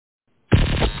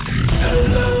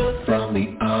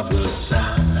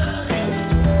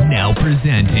Now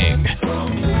presenting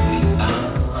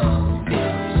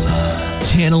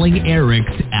Channeling Eric's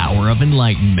Hour of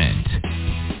Enlightenment.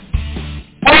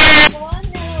 Everyone,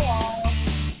 hello.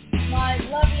 My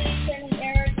lovely Channeling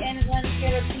Eric and Atlantic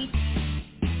Therapy.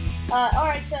 All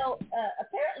right, so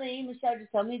apparently Michelle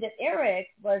just told me that Eric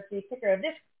was the picker of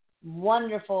this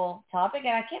wonderful topic,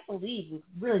 and I can't believe we've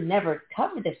really never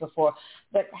covered this before,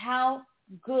 but how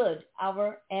good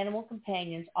our animal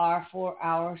companions are for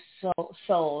our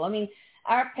soul. I mean,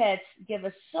 our pets give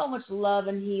us so much love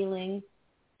and healing.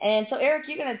 And so, Eric,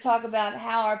 you're going to talk about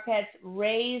how our pets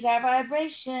raise our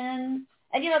vibration.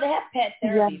 And, you know, they have pet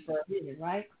therapy for a reason,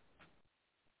 right?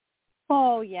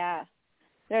 Oh, yeah.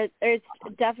 It's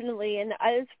definitely. And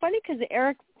it's funny because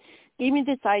Eric gave me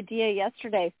this idea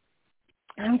yesterday.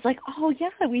 And I was like, oh,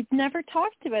 yeah, we've never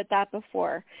talked about that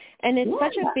before. And it's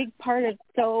such a big part of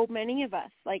so many of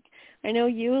us. Like, I know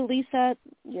you, Lisa,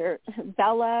 your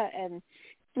Bella, and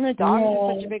the dogs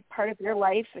are such a big part of your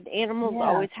life. And animals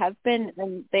always have been,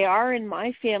 and they are in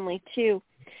my family, too.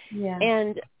 Yeah.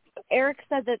 And Eric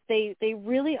said that they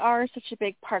really are such a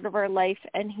big part of our life.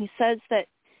 And he says that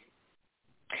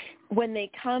when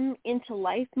they come into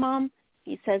life, Mom,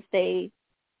 he says they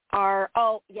are,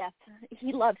 oh, yes,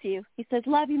 he loves you. He says,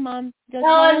 love you, Mom. Goes,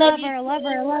 I love her, I love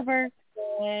her, I love her.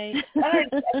 I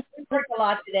worked a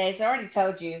lot today, so I already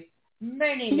told you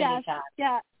many times.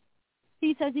 Yeah.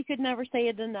 He says he could never say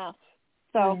it enough.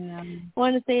 So I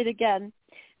want to say it again.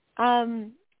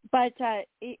 But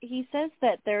he says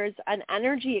that there's an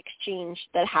energy exchange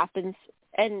that happens,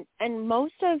 and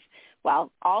most of,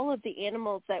 well, all of the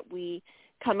animals that we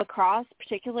come across,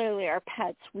 particularly our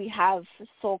pets, we have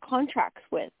soul contracts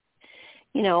with.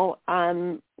 You know,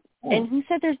 and he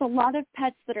said there's a lot of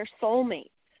pets that are soulmates.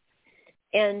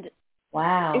 And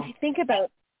if you think about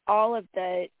all of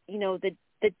the, you know, the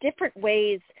different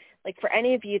ways, like for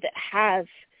any of you that have,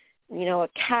 you know, a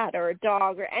cat or a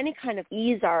dog or any kind of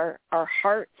ease our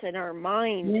hearts and our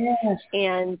minds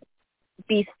and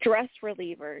be stress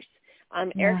relievers.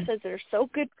 Eric says they're so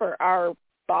good for our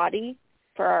body,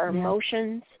 for our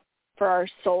emotions, for our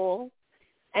soul.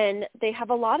 And they have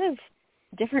a lot of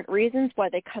different reasons why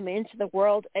they come into the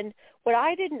world. And what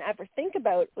I didn't ever think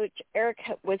about, which Eric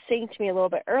was saying to me a little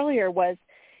bit earlier, was,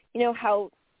 you know,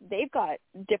 how they've got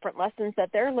different lessons that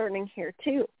they're learning here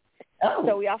too.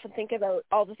 So we often think about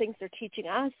all the things they're teaching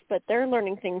us, but they're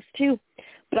learning things too.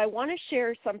 But I want to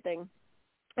share something.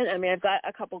 And I mean, I've got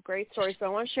a couple great stories, but I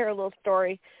want to share a little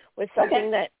story with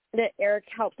something that Eric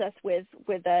helped us with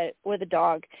a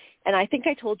dog. And I think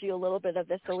I told you a little bit of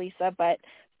this, Elisa, but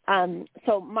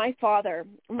so my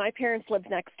parents lived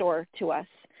next door to us,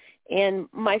 and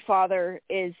my father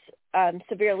is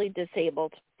severely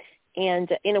disabled and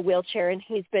in a wheelchair, and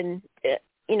he's been,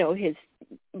 you know, he's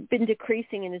been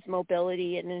decreasing in his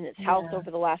mobility and in his health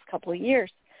over the last couple of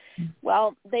years.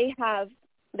 Well, they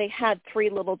had 3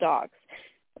 little dogs.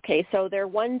 Okay, so their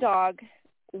one dog,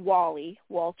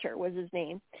 Walter was his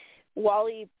name.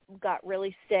 Wally got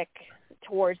really sick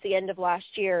towards the end of last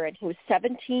year, and he was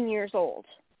 17 years old.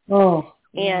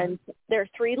 And they're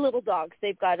 3 little dogs.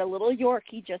 They've got a little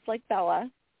Yorkie, just like Bella,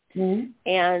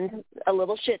 and a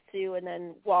little Shih Tzu, and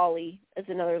then Wally is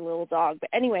another little dog. But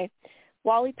anyway,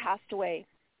 Wally passed away,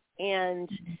 and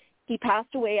he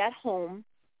passed away at home.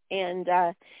 And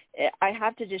I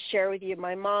have to just share with you,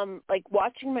 my mom, like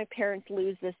watching my parents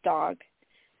lose this dog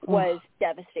was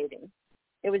devastating.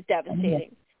 It was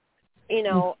devastating. You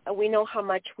know, we know how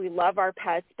much we love our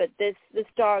pets, but this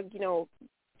dog, you know,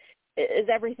 is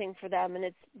everything for them, and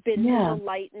it's been a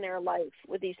light in their life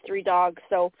with these 3 dogs.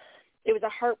 So it was a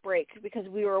heartbreak because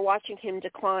we were watching him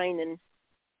decline, and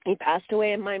he passed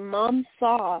away. And my mom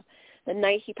saw the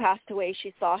night he passed away,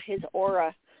 she saw his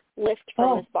aura lift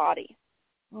from his body.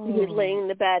 He was laying in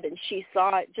the bed, and she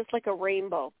saw it just like a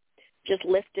rainbow, just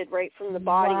lifted right from the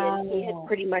body, and he had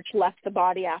pretty much left the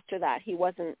body after that. He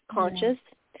wasn't conscious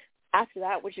after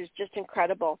that, which is just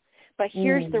incredible. But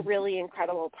here's the really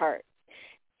incredible part,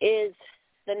 is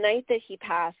the night that he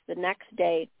passed, the next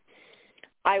day,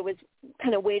 I was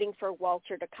kind of waiting for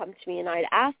Walter to come to me, and I'd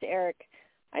asked Eric,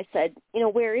 I said, you know,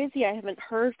 where is he? I haven't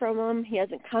heard from him. He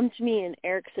hasn't come to me. And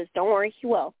Eric says, don't worry, he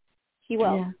will. He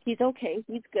will. Yeah. He's okay.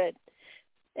 He's good.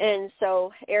 And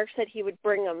so Eric said he would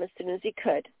bring him as soon as he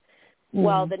could.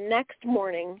 Well, the next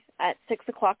morning at 6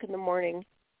 o'clock in the morning,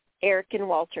 Eric and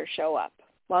Walter show up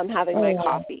while I'm having my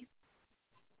coffee.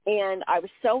 And I was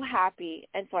so happy.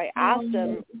 And so I asked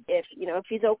him if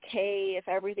he's okay, if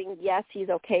everything, yes, he's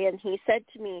okay. And he said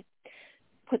to me,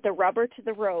 put the rubber to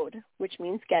the road, which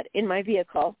means get in my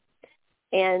vehicle.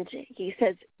 And he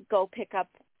says, go pick up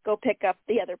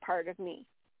the other part of me.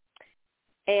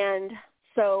 And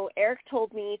so Eric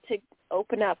told me to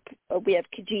open up, we have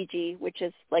Kijiji, which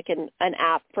is like an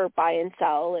app for buy and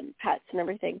sell and pets and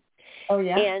everything. Oh,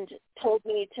 yeah? And told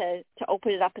me to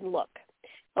open it up and look.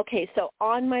 Okay, so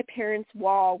on my parents'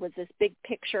 wall was this big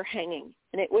picture hanging,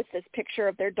 and it was this picture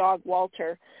of their dog,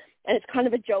 Walter. And it's kind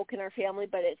of a joke in our family,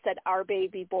 but it said, "Our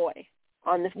baby boy,"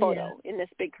 on the photo in this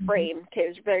big frame. Okay, it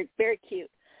was very, very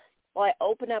cute. Well, I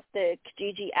open up the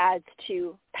Kijiji ads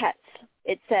to pets.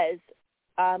 It says,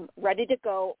 ready to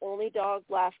go, only dog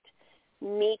left,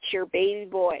 meet your baby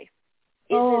boy.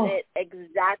 Isn't it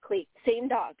exactly, same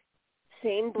dog,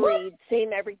 same breed,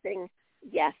 same everything?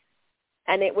 Yes.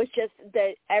 And it was just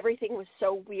that everything was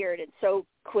so weird and so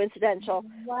coincidental.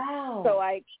 Wow. So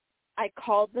I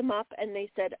called them up, and they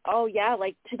said, oh, yeah,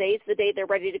 like today's the day they're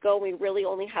ready to go. We really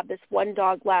only have this one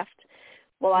dog left.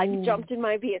 Well, I jumped in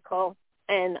my vehicle,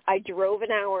 and I drove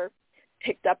an hour,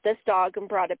 picked up this dog, and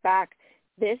brought it back.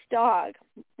 This dog,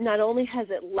 not only has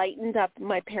it lightened up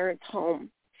my parents' home,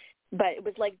 but it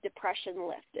was like depression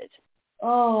lifted.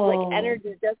 Oh. Like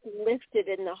energy just lifted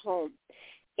in the home.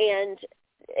 And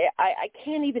I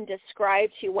can't even describe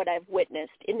to you what I've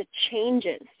witnessed in the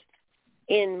changes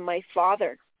in my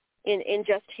father, in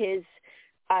just his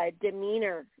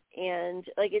demeanor. And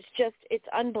like, it's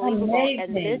unbelievable. Amazing.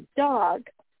 And this dog,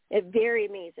 it's very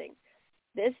amazing.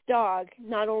 This dog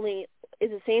not only is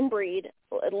the same breed,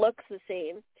 it looks the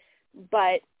same,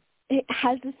 but it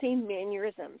has the same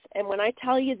mannerisms. And when I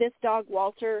tell you this dog,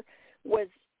 Walter, was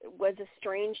a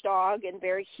strange dog and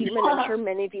very human, I'm sure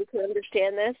many of you can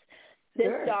understand this.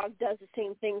 This dog does the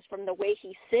same things, from the way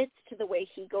he sits to the way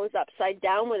he goes upside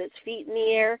down with his feet in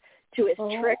the air to his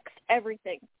tricks,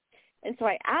 everything. And so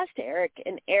I asked Eric,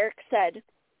 and Eric said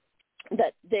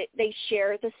that they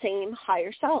share the same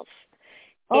higher self.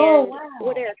 And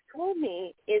what Eric told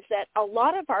me is that a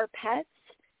lot of our pets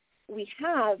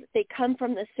they come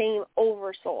from the same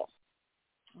oversoul.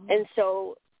 And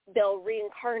so they'll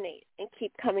reincarnate and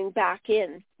keep coming back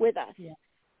in with us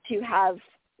to have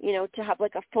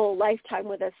like a full lifetime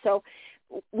with us. So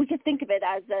we could think of it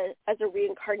as a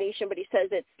reincarnation, but he says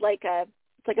it's like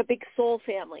a big soul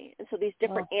family. And so these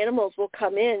different animals will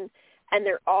come in, and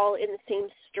they're all in the same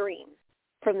stream,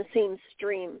 from the same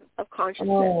stream of consciousness.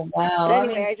 Oh, wow. But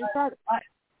anyway, I just thought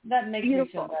that makes me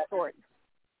feel better. Story.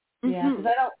 Yeah, because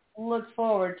I don't look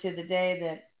forward to the day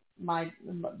that my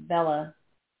Bella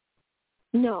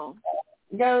goes. No.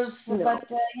 But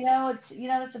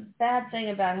it's a bad thing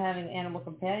about having animal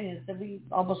companions, that we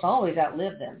almost always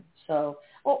outlive them. So,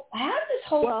 how did this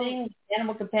whole thing with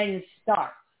animal companions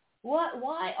start?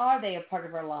 Why are they a part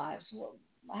of our lives?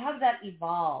 How did that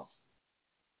evolve?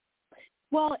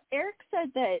 Well, Eric said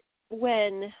that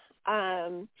when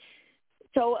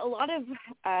so a lot of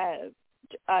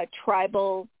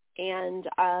tribal and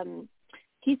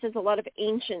he says a lot of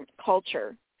ancient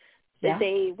culture, that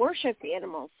they worshiped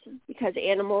animals because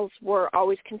animals were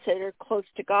always considered close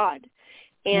to God.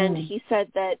 And he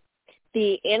said that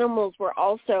the animals were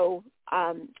also,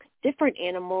 different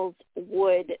animals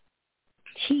would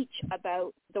teach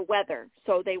about the weather.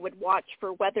 So they would watch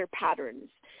for weather patterns.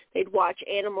 They'd watch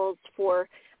animals for,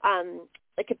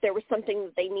 like if there was something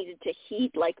that they needed to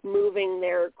heed, like moving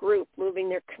their group, moving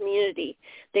their community,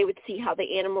 they would see how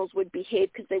the animals would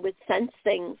behave because they would sense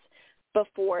things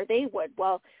before they would.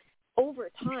 Well, over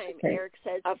time, Eric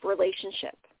says, of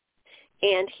relationship.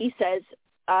 And he says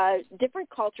different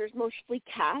cultures, mostly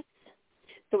cats.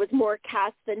 So it was more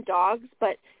cats than dogs,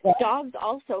 but dogs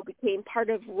also became part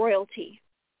of royalty.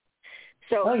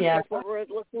 So like when we're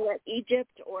looking at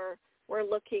Egypt, or we're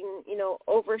looking,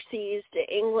 overseas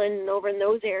to England and over in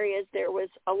those areas, there was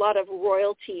a lot of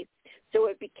royalty. So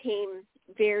it became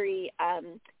very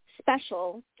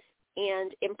special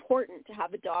and important to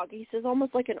have a dog. He says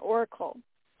almost like an oracle,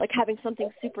 like having something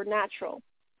supernatural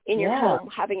in your home,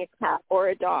 having a cat or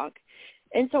a dog.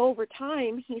 And so over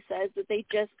time, he says that they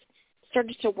just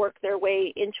started to work their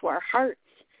way into our hearts.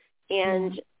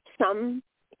 And some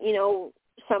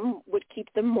would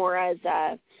keep them more as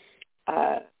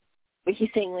he's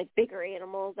saying like bigger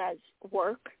animals as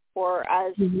work or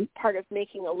as part of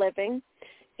making a living.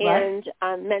 And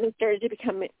many started to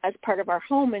become as part of our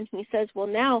home. And he says, well,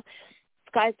 now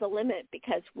sky's the limit,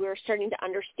 because we're starting to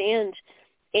understand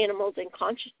animals in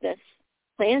consciousness,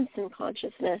 plants in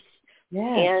consciousness,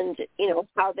 and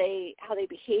how they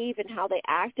behave and how they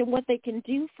act and what they can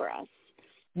do for us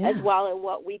as well, and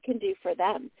what we can do for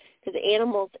them. Because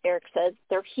animals, Eric says,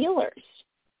 they're healers,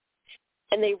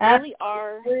 and they really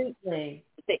are. Absolutely.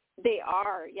 They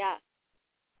are,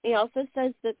 He also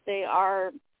says that they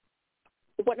are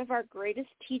one of our greatest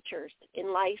teachers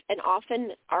in life, and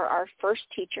often are our first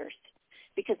teachers,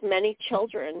 because many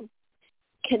children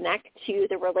connect to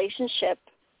the relationship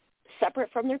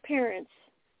separate from their parents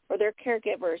or their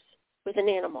caregivers with an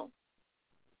animal.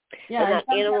 Yeah, and that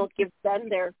animal gives them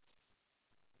their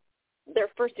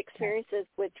first experiences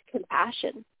with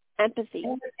compassion, empathy,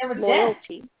 and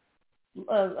loyalty.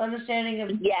 Understanding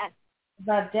of yes.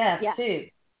 about death, yes. too.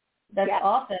 That's yes.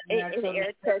 often. And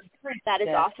Eric says that is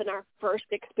often our first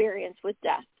experience with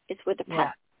death. It's with a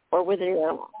pet or with an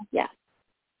animal. Yes.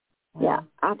 Wow.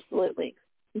 Yeah, absolutely.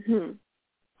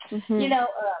 Mm-hmm. Mm-hmm. You know,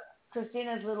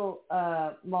 Christina's little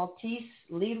Maltese,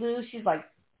 Lilu, she's like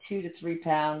 2 to 3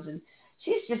 pounds, and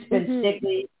she's just been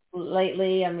sickly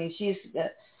lately. I mean, she's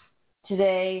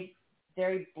today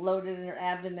very bloated in her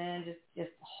abdomen,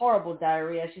 just horrible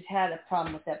diarrhea. She's had a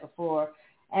problem with that before.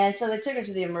 And so they took her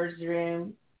to the emergency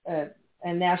room,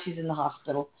 and now she's in the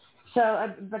hospital.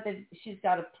 So, she's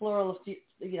got a pleural,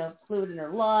 fluid in her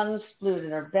lungs, fluid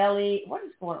in her belly. What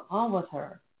is going on with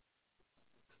her?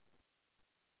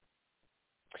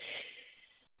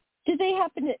 Did they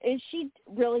happen to, is she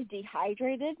really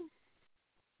dehydrated?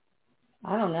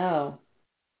 I don't know.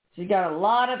 She got a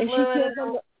lot of fluid in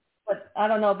her, but I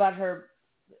don't know about her,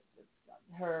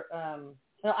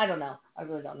 no, I don't know. I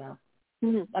really don't know.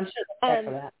 Mm-hmm. I'm sure they'll check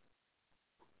for that.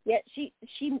 Yeah, she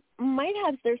might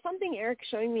have. There's something Eric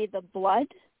showing me the blood,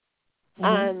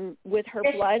 with her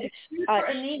blood. She's super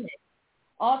anemic.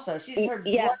 Also, her blood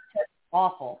test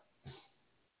awful.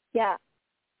 Yeah,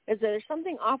 there's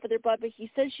something off with her blood, but he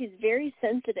says she's very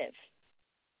sensitive.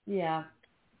 Yeah.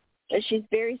 She's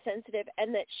very sensitive,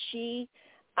 and that she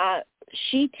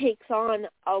takes on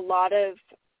a lot of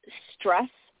stress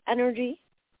energy.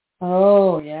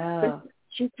 Oh yeah.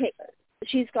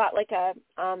 She's got like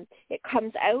it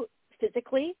comes out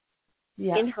physically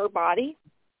in her body.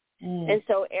 And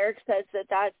so Eric says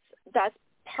that's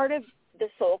part of the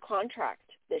soul contract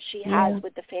that she has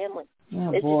with the family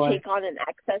to take on an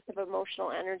excess of emotional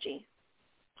energy.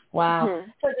 Wow. Mm-hmm.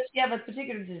 So does she have a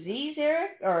particular disease,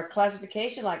 Eric, or a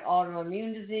classification like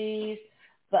autoimmune disease,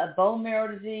 bone marrow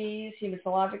disease,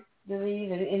 hematologic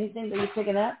disease, anything that you're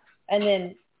picking up? And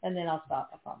then I'll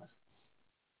stop, I promise.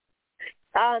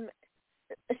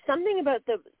 Something about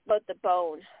the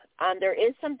bone. There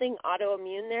is something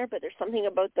autoimmune there, but there's something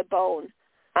about the bone.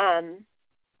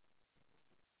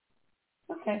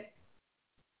 Okay.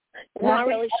 I'm not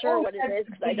really sure what it is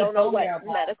because I don't know what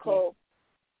medical.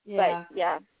 Yeah. But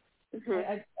yeah.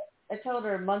 Mm-hmm. I told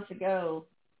her months ago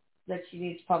that she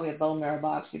needs probably a bone marrow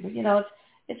biopsy, but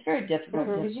it's very difficult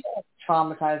because you don't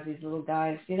traumatize these little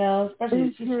guys, especially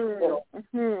if she's little.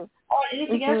 Oh,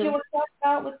 anything else you want to talk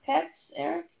about with pets,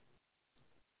 Eric?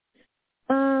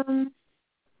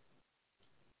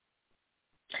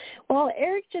 Well,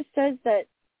 Eric just says that,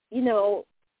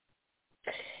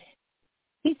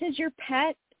 he says your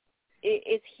pet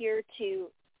is here to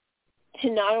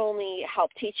not only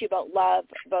help teach you about love,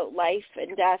 about life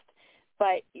and death,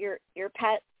 but your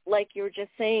pet, like you were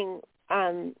just saying,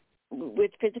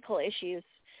 with physical issues,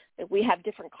 we have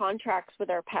different contracts with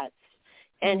our pets.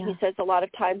 And he says a lot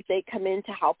of times they come in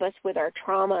to help us with our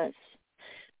traumas,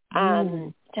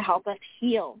 to help us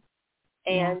heal.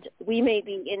 And we may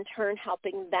be, in turn,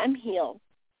 helping them heal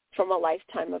from a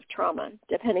lifetime of trauma,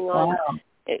 depending on,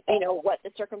 what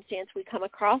the circumstance we come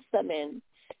across them in.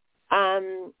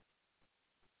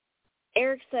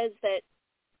 Eric says that,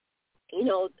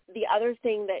 the other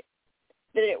thing that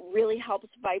it really helps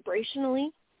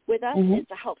vibrationally with us is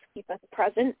to help keep us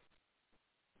present,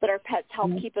 that our pets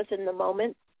help keep us in the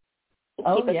moment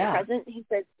and keep us present. He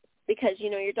says, because,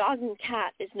 your dog and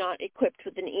cat is not equipped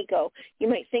with an ego. You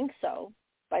might think so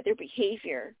by their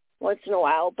behavior once in a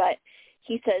while, but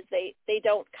he says they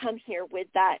don't come here with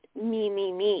that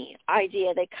me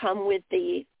idea. They come with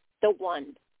the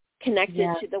one,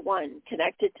 connected to the one,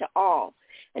 connected to all.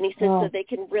 And he says so they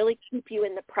can really keep you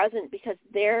in the present because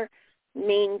their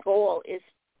main goal is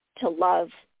to love,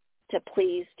 to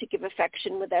please, to give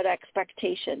affection without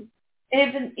expectation.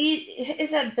 Is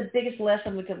that the biggest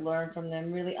lesson we could learn from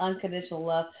them, really unconditional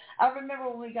love? I remember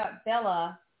when we got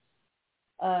Bella,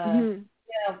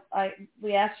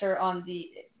 we asked her on the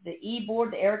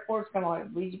E-board, the Eric board, it's kind of like a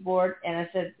Ouija board, and I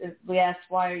said, we asked,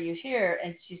 why are you here?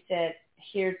 And she said,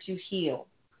 here to heal.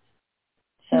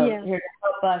 So here to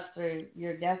help us through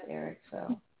your death, Eric.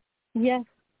 So yes,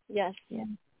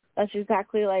 that's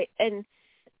exactly right. And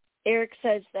Eric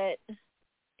says that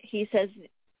he says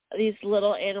these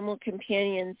little animal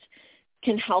companions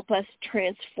can help us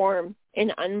transform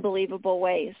in unbelievable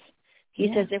ways.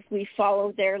 He says if we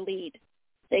follow their lead,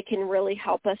 they can really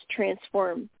help us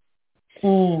transform.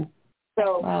 So,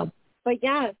 but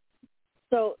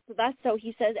so that's so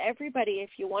he says, everybody,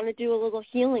 if you want to do a little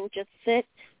healing, just sit,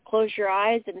 close your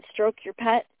eyes, and stroke your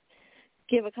pet.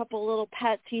 give a couple little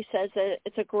pets. He says that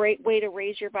it's a great way to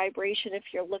raise your vibration if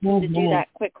you're looking to do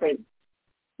that quickly.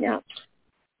 Yeah.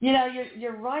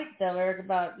 You're right though, Eric,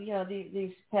 about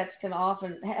these pets can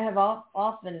often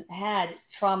had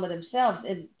trauma themselves,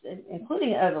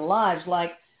 including other lives.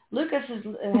 Like Lucas has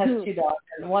 2 dogs,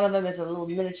 and one of them is a little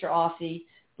miniature Aussie,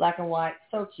 black and white,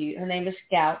 so cute. Her name is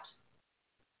Scout,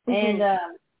 and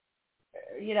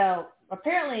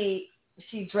apparently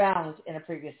she drowned in a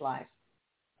previous life.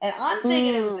 And I'm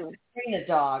thinking it was a Katrina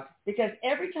dog, because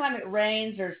every time it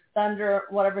rains or thunder,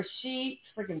 whatever, she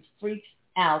freaking freaks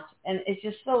out, and it's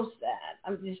just so sad.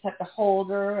 I just have to hold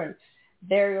her and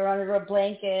bury her under a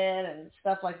blanket and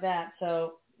stuff like that.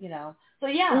 So we have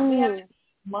to be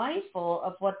mindful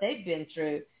of what they've been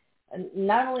through, and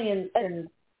not only in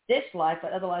this life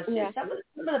but other lives too. Some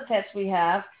of the pets we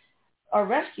have are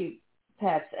rescue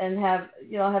pets and have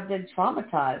been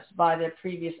traumatized by their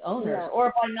previous owners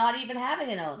or by not even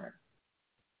having an owner.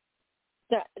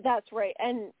 That's right.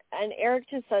 And Eric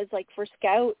just says, like, for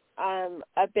Scout,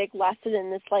 a big lesson in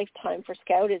this lifetime for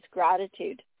Scout is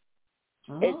gratitude.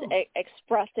 Is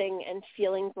expressing and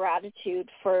feeling gratitude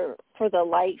for the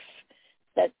life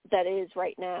that is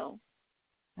right now.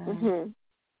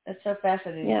 That's so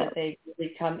fascinating that they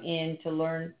really come in to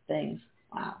learn things.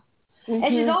 Wow. And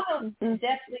she's also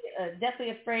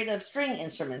definitely afraid of string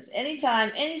instruments.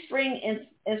 Anytime any string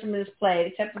instrument is played,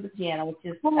 except for the piano, which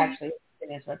is actually a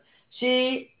string instrument,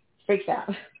 she freaks out.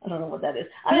 I don't know what that is.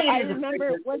 I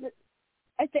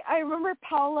remember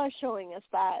Paula showing us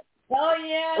that. Oh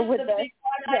yeah, with the big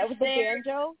one with the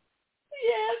banjo.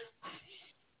 Yes,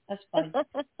 that's funny.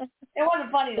 It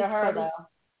wasn't funny to her though.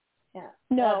 Yeah.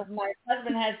 No. My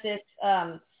husband has this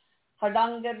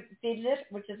hardanger fiddler,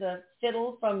 which is a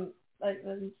fiddle from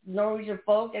Norwegian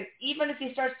folk, and even if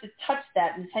he starts to touch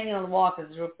that and it's hanging on the wall,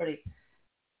 because it's real pretty.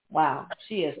 Wow,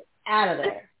 she is out of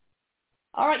there.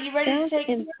 All right, you ready to take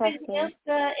anything else,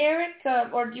 Eric,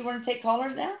 or do you want to take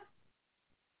callers now?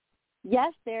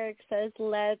 Yes, Eric says,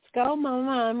 let's go,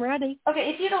 Mama, I'm ready. Okay,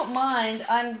 if you don't mind,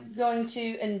 I'm going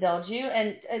to indulge you,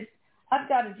 and I've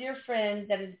got a dear friend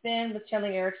that has been with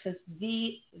Channeling Eric since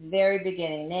the very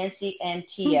beginning, Nancy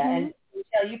Antia, and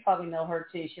Michelle, you probably know her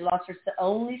too. She lost her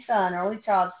only son, her only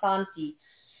child, Santi,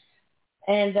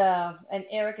 and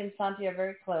Eric and Santi are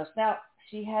very close. Now,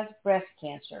 she has breast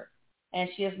cancer, and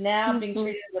she is now being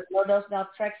treated with low-dose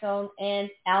naltrexone and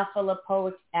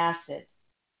alpha-lipoic acid.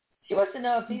 She wants to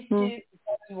know if these two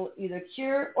drugs will either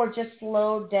cure or just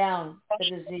slow down the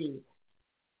disease.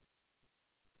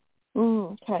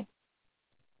 Okay.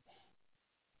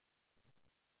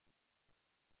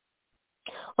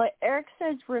 Well, Eric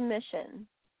says remission.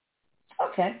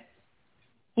 Okay.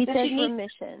 He says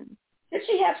remission. Did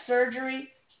she have surgery?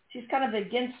 She's kind of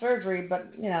against surgery,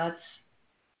 but, it's,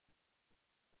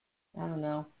 I don't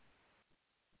know.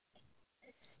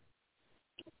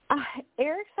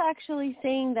 Eric's actually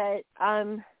saying that,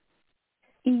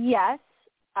 yes,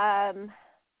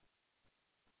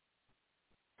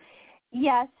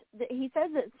 he says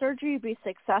that surgery would be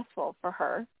successful for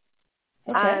her.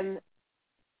 Okay.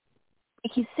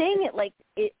 He's saying it like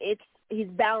he's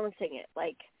balancing it,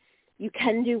 like you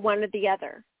can do one or the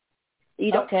other.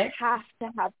 You don't have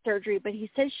to have surgery, but he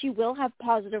says she will have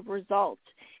positive results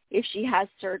if she has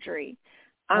surgery.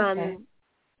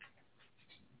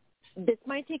 This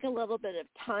might take a little bit of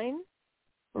time.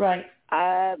 Right.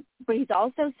 But he's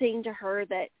also saying to her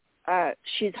that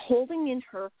she's holding in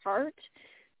her heart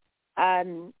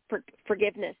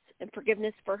forgiveness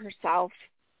for herself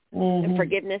and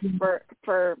forgiveness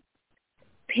for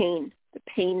pain, the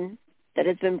pain that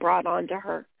has been brought on to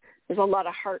her. There's a lot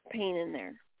of heart pain in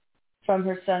there. From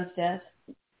her son's death?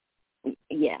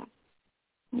 Yeah.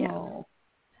 Oh.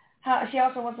 She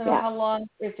also wants to know how long,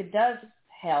 if it does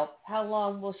help, how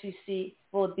long will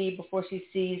it be before she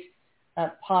sees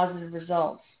positive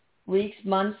results? Weeks,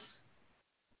 months,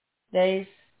 days?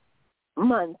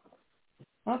 Months.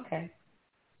 Okay.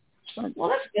 Months. Well,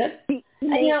 that's good.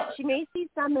 She may see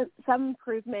some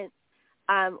improvement,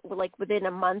 like within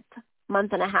a month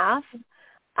and a half,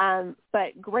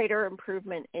 but greater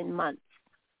improvement in months.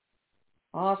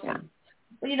 Awesome.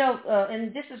 Well,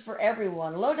 and this is for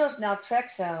everyone. Low-dose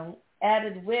naltrexone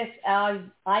added with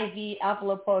IV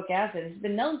alpha-lipoic acid has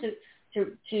been known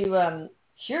to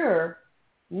cure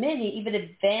many, even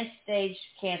advanced stage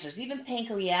cancers, even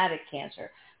pancreatic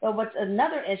cancer. But what's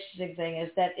another interesting thing is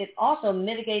that it also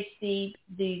mitigates the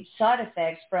side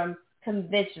effects from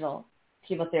conventional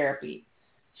chemotherapy.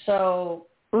 So,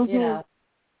 and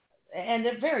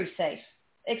they're very safe,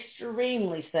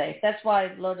 extremely safe. That's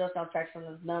why low-dose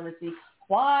naltrexone is known as the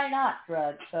why not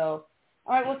drug. So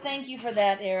All right. Well, thank you for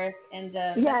that, Eric. And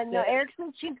Eric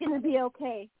said she's going to be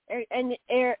okay. And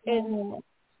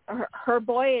her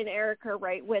boy and Eric are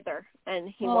right with her,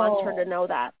 and he wants her to know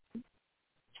that.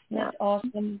 That's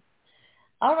awesome.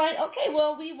 All right. Okay.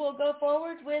 Well, we will go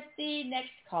forward with the next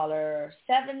caller,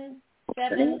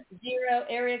 770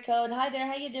 area code. Hi there.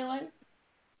 How you doing?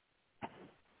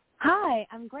 Hi.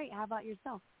 I'm great. How about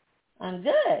yourself? I'm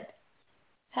good.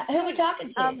 Who are we talking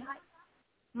to? Hi.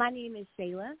 My name is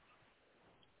Shayla.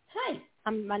 Hi.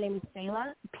 My name is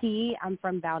Shayla P. I'm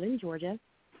from Bowden, Georgia.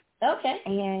 Okay.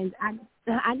 And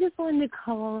I just wanted to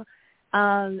call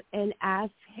and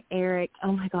ask Eric.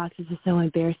 Oh my gosh, this is so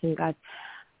embarrassing, guys.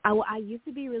 I used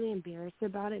to be really embarrassed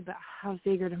about it, but I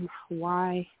figured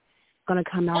why going to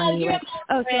come out anyway.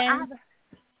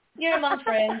 You're my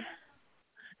friend.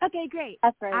 Okay, great.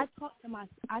 That's right.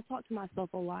 I talk to myself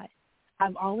a lot.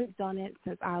 I've always done it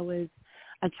since I was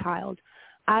a child.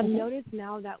 I've noticed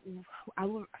now that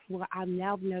I've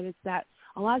now noticed that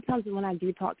a lot of times when I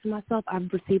do talk to myself, I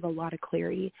receive a lot of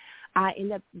clarity. I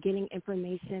end up getting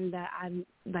information that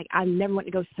I never went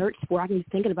to go search for. I can be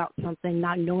thinking about something,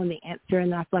 not knowing the answer,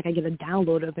 and then I feel like I get a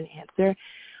download of an answer.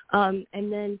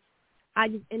 And then I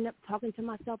just end up talking to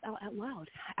myself out loud,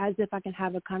 as if I can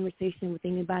have a conversation with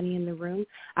anybody in the room.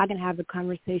 I can have a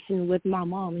conversation with my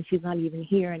mom, and she's not even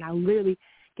here, and I literally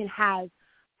can have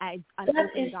an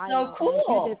open dialogue. So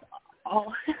cool. Do this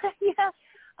all, yeah.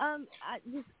 I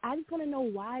just want to know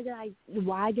why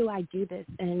do I do this,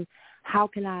 and how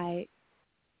can I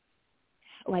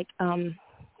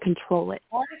control it?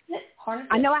 Harness it.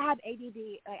 I know I have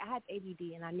ADD.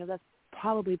 And I know that's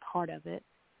probably part of it.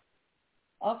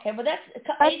 Okay, well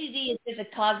ADD is just a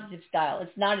cognitive style.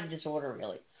 It's not a disorder,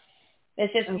 really.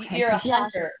 It's just you're a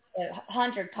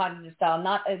hunter cognitive style,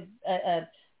 not a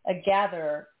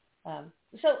gatherer.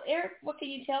 So, Eric, what can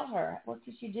you tell her? What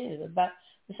did you do about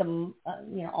some,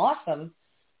 awesome,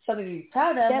 something to be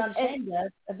proud of, not ashamed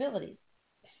of, ability?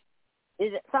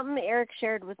 Is it something Eric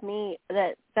shared with me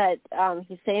that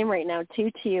he's saying right now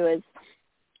too to you is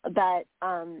that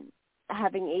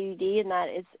having ADD, and that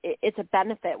it's a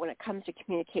benefit when it comes to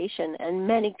communication. And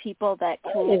many people that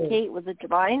communicate with the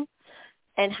divine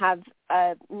and have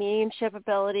a mediumship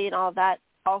ability and all of that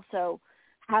also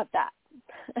have that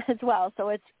as well. So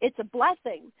it's a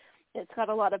blessing. It's got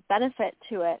a lot of benefit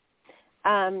to it.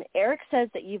 Eric says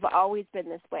that you've always been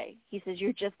this way. He says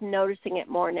you're just noticing it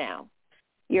more now.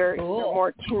 You're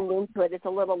more tuned into it. It's a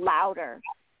little louder.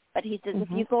 But he says if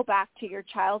you go back to your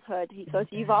childhood, he goes,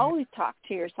 you've always talked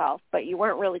to yourself, but you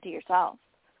weren't really to yourself.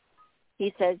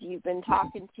 He says you've been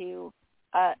talking to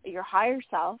your higher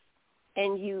self,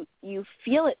 and you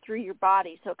feel it through your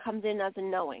body, so it comes in as a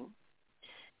knowing.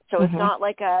 So it's not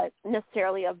like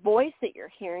necessarily a voice that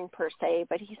you're hearing per se,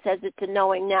 but he says it's a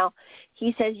knowing. Now,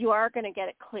 he says you are going to get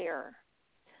it clearer.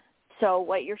 So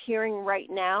what you're hearing right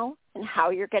now and how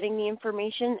you're getting the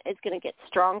information is going to get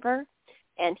stronger.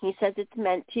 And he says it's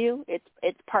meant to.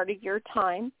 It's part of your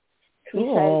time.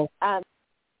 Cool. He says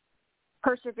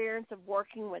perseverance of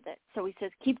working with it. So he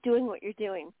says keep doing what you're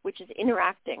doing, which is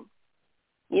interacting.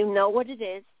 You know what it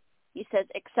is. He says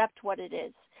accept what it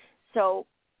is. So,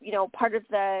 part of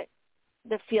the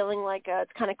feeling like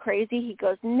it's kind of crazy, he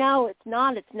goes, no, it's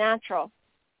not. It's natural.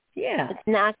 Yeah. It's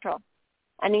natural.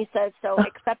 And he says, so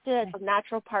accept it as a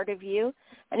natural part of you.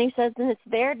 And he says, and it's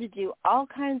there to do all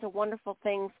kinds of wonderful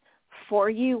things for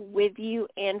you, with you,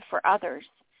 and for others.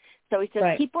 So he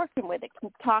says, keep working with it,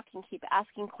 keep talking, keep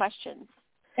asking questions.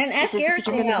 And ask Eric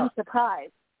to help. You're going to be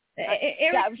surprised.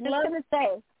 I was just going to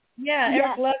say. Yeah,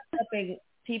 Eric loves helping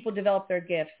people develop their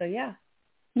gifts. So, yeah.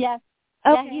 Yes.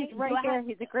 Okay. Yeah, he's right there.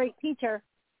 He's a great teacher.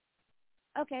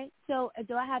 Okay, so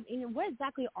do I have any? What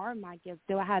exactly are my gifts?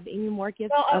 Do I have any more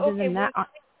gifts other than that?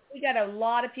 We got a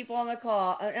lot of people on the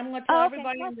call. I'm going to tell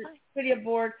everybody on the studio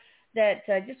board that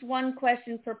just one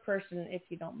question per person, if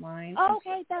you don't mind. Oh,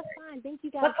 okay, that's fine. Thank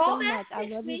you guys so much. I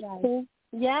love you guys.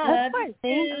 Yeah, of course.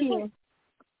 Thank you.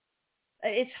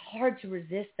 It's hard to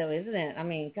resist, though, isn't it? I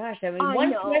mean, gosh. I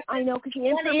know, because the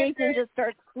information just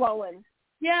starts flowing.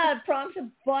 Yeah, it prompts a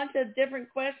bunch of different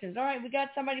questions. All right, we got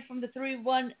somebody from the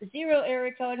 310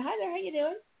 area code. Hi there, how you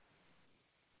doing?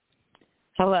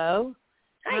 Hello.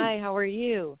 Hi, how are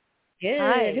you? Good.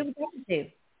 Hi. Who are we talking to?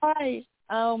 Hi.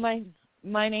 Oh,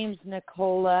 my name's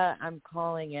Nicola. I'm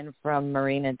calling in from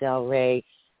Marina Del Rey,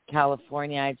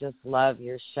 California. I just love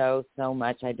your show so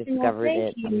much. I discovered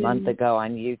it a month ago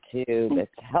on YouTube.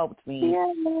 It's helped me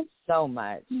so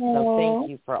much. So thank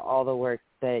you for all the work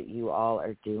that you all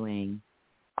are doing.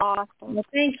 Awesome. Well,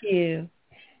 thank you.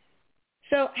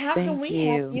 So how can we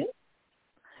help you?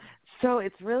 So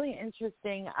it's really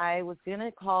interesting. I was going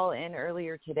to call in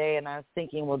earlier today, and I was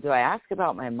thinking, well, do I ask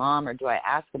about my mom or do I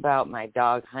ask about my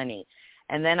dog, Honey?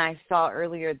 And then I saw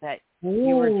earlier that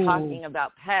you were talking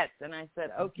about pets, and I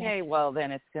said, okay, well,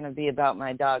 then it's going to be about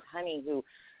my dog, Honey, who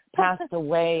passed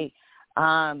away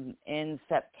in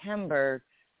September.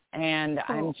 And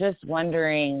I'm just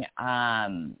wondering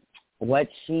what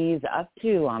she's up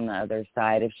to on the other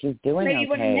side, if she's doing okay. You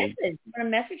want a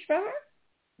message from her?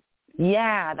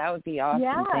 Yeah, that would be awesome.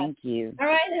 Yeah. Thank you. All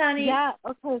right, Honey. Yeah,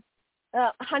 okay.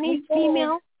 Honey's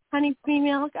female. Honey's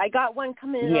female. I got one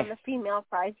coming in on the female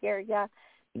side here. Yeah.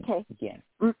 Okay. Yeah.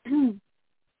 All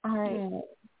right.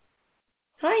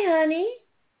 Hi, Honey.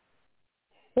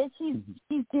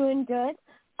 She's doing good.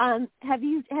 Have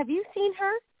you seen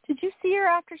her? Did you see her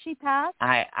after she passed?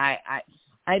 I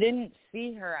didn't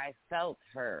see her. I felt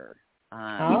her.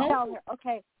 You felt her.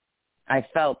 Okay. I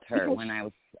felt her when I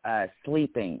was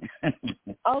sleeping.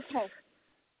 Okay.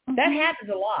 That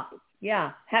happens a lot.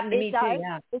 Yeah, happened to me too.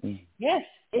 Yeah. Yes.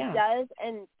 It does,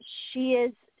 and she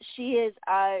is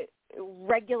a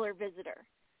regular visitor.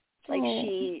 Like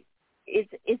she is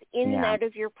in and out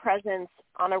of your presence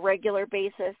on a regular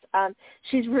basis.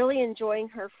 She's really enjoying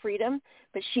her freedom,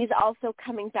 but she's also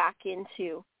coming back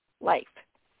into life.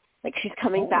 Like she's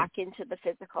coming back into the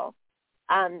physical.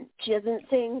 She doesn't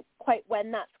say quite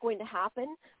when that's going to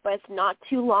happen, but it's not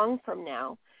too long from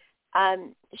now.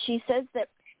 She says that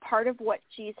part of what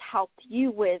she's helped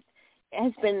you with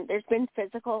there's been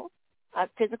physical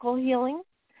healing.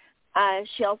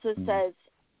 She also says,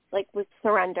 like with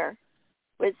surrender,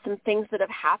 with some things that have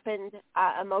happened,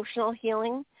 emotional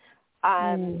healing,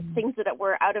 things that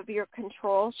were out of your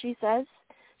control, she says.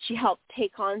 She helped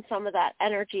take on some of that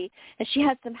energy. And she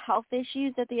had some health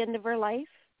issues at the end of her life.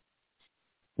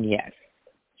 Yes,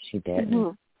 she did.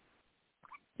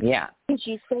 Mm-hmm. Yeah. And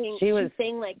she's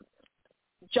saying like,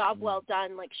 job well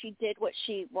done. Like she did what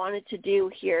she wanted to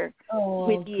do here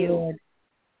with you.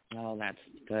 Good. Oh, that's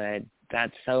good.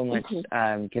 That's so much,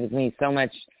 gives me so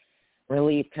much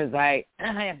relief because I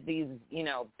have these,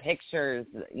 pictures,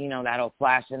 that'll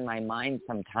flash in my mind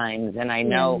sometimes. And I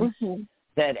know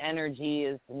that energy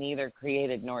is neither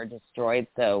created nor destroyed.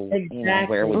 So,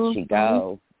 where would she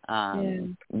go?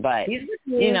 But, it's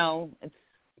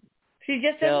she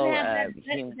just still, doesn't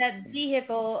have that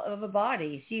vehicle of a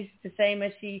body. She's the same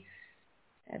as she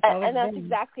has always and that's been.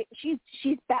 exactly,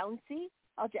 she's bouncy.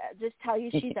 I'll just tell you,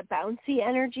 she's a bouncy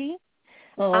energy.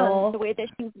 The way that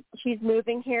she's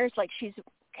moving here is like she's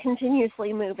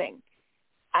continuously moving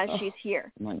as she's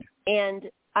here.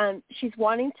 And she's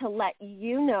wanting to let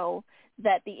you know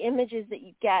that the images that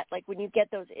you get, like when you get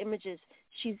those images,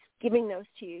 she's giving those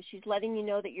to you. She's letting you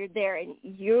know that you're there and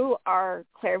you are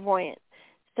clairvoyant.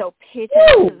 So pay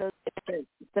attention to those images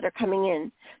that are coming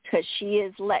in because she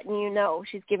is letting you know.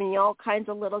 She's giving you all kinds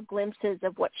of little glimpses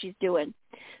of what she's doing.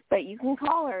 But you can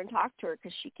call her and talk to her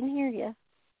because she can hear you.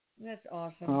 That's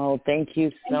awesome. Oh, thank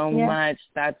you so much.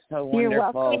 That's so wonderful.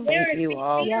 You're welcome. Thank you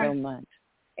all so much.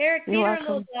 Eric, feed her a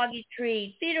little doggy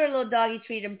treat. Feed her a little doggy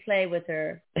treat and play with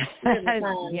her.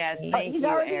 Yes, thank you,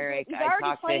 Eric. I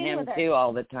talk to him too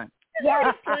all the time. He's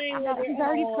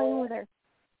already playing with her.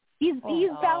 He's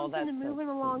bouncing and moving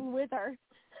along with her.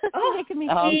 Making me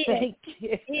thank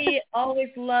you. He always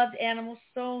loved animals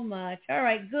so much. All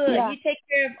right, good. Yeah. You take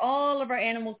care of all of our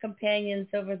animal companions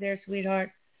over there,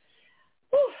 sweetheart.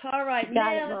 Whew, all right,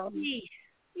 now let's see.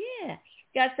 Yeah.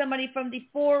 Got somebody from the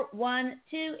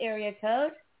 412 area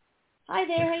code. Hi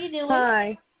there, how you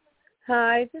doing?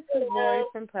 Hi, this is Lori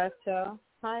from Presto.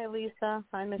 Hi, Lisa.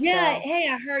 Hi, Michelle. Yeah, hey,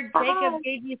 I heard Jacob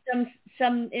gave you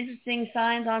some interesting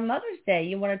signs on Mother's Day.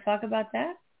 You want to talk about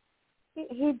that?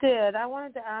 He did. I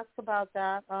wanted to ask about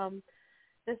that.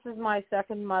 This is my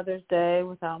second Mother's Day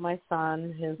without my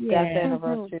son. His death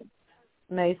anniversary,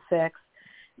 May 6th.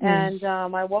 And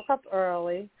I woke up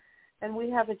early, and we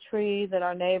have a tree that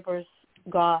our neighbors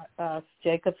got us,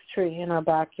 Jacob's tree, in our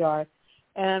backyard.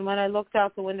 And when I looked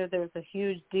out the window, there was a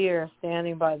huge deer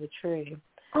standing by the tree.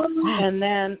 And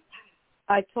then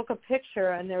I took a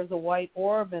picture, and there was a white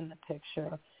orb in the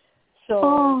picture.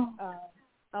 So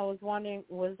I was wondering,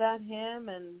 was that him?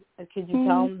 And could you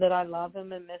tell him that I love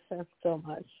him and miss him so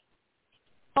much?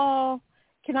 Oh,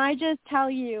 can I just tell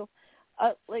you,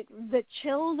 like the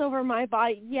chills over my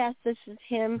body, yes, this is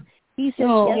him. He says,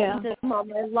 yes, this is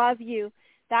Mom, I love you.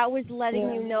 That was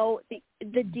letting you know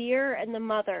the deer and the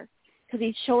mother, because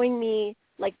he's showing me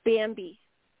like Bambi.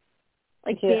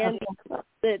 Like Bambi,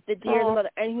 the deer and the mother.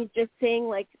 And he's just saying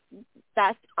like,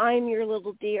 I'm your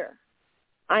little deer.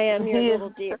 I am your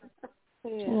little deer.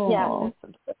 Yeah.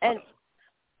 And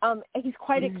he's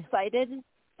quite excited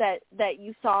that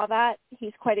you saw that.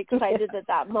 He's quite excited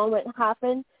that moment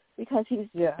happened because he's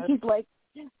like,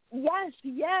 yes.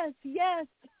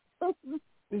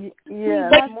 Yeah,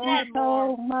 more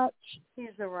so much.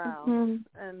 He's around,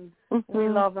 and we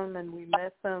love him and we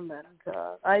miss him, and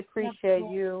I appreciate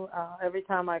you every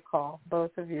time I call,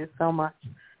 both of you, so much.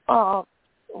 Oh,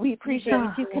 we appreciate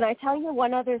you too. Can I tell you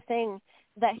one other thing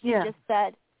that he just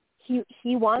said?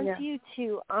 He wants you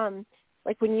to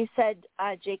like when you said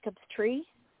Jacob's tree.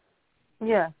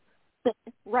 Yeah.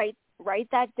 Write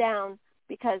that down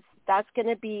because that's going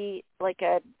to be like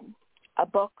a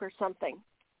book or something.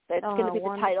 That's going to be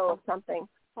the title of something.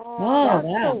 Oh, that's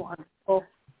so wonderful.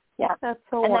 Yeah, that's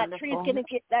so and wonderful.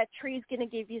 that tree's going to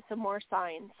give you some more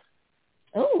signs.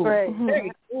 Oh, great!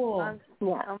 Very cool. I'm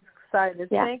excited.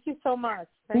 Yeah. Thank you so much.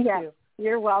 Thank you.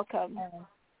 You're welcome. All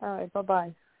right.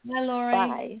 Bye. Hi, Lori.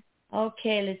 Bye.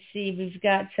 Okay, let's see. We've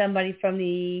got somebody from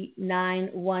the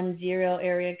 910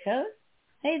 area code.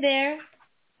 Hey there.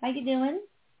 How you doing?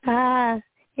 Hi.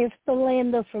 It's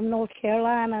Belinda from North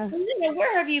Carolina. Belinda,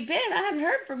 where have you been? I haven't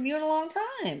heard from you in a long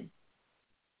time.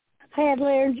 I had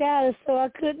laryngitis, so I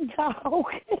couldn't talk. Oh,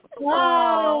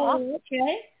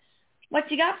 okay. What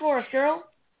you got for us, girl?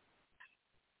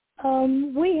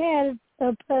 We had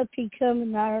a puppy come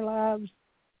in our lives,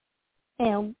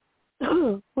 and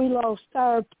we lost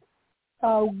our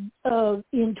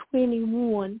in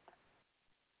 21,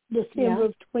 December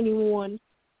of 21.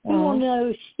 We want to know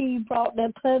if she brought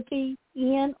that puppy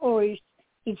in or if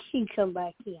she come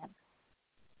back in.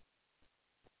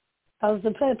 Because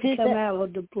the puppy come out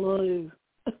of the blue.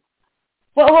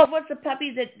 Well, what's the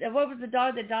puppy what was the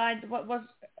dog that died? What was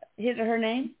his or her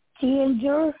name?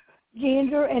 Ginger,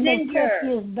 and the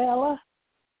puppy is Bella.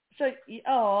 So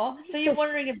you're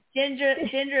wondering if Ginger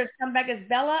has come back as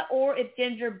Bella or if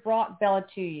Ginger brought Bella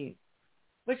to you?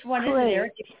 Which one is it,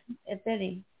 Eric, if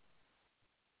any?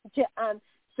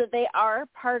 So they are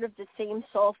part of the same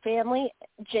soul family.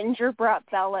 Ginger brought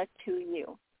Bella to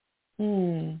you.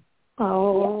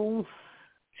 Oh.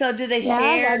 So do they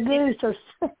share? Do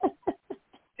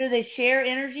they share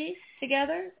energy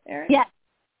together, Eric?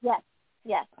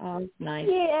 Yes. Oh, nice.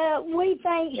 Yeah, we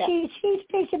think she's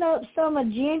picking up some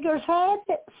of Ginger's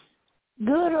habits,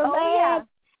 good or bad.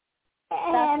 Yeah.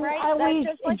 And that's right. That's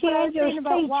just like Ginger's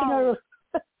teaching her.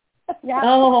 Yeah.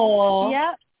 Oh.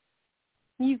 Yep.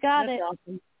 You got That's it.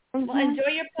 Awesome. Well,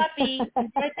 enjoy your puppy.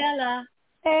 Enjoy Bella.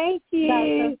 Thank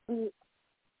you.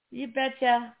 You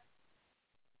betcha.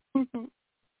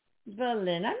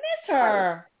 Berlin, I miss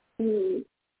her.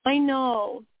 I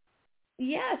know.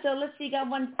 Yeah, so let's see. Got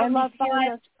one. I love hearing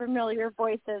those familiar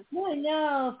voices. I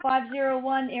know.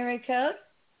 501 area code.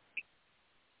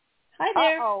 Hi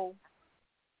there. Uh-oh.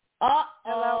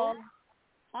 Hello.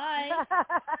 Hi.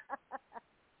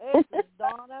 This is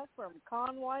Donna from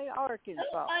Conway, Arkansas.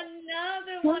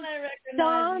 Another one I recognize.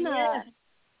 Donna.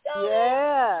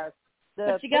 Yes. The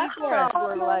what you got for us?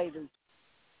 Ladies.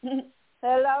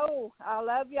 Hello. I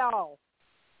love y'all.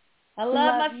 I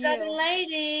love my Southern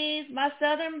ladies, my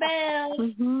Southern belles.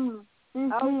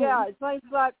 Oh, yeah. It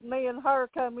seems like me and her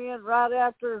come in right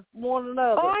after one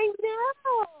another. I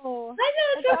know.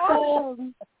 It's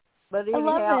awesome. But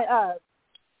anyhow,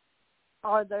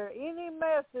 are there any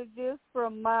messages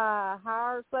from my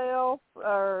higher self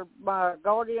or my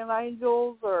guardian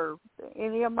angels or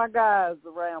any of my guys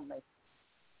around me?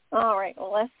 All right.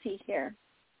 Well, let's see here.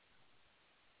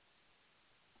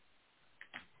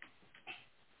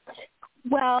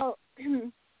 Well,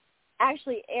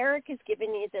 actually, Eric is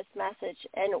giving you this message,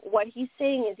 and what he's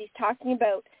saying is he's talking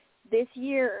about this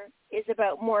year is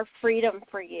about more freedom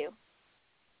for you.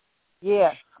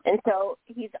 Yes. And so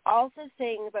he's also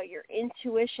saying about your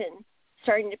intuition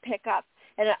starting to pick up.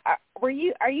 And are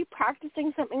you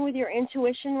practicing something with your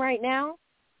intuition right now?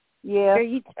 Yeah. Are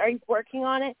you working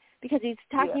on it? Because he's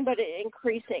talking about it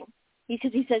increasing.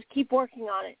 Because he says keep working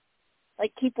on it.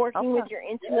 Like keep working with your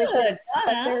intuition.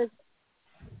 But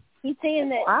he's saying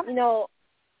that,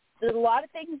 there's a lot of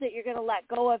things that you're going to let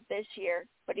go of this year,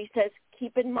 but he says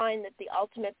keep in mind that the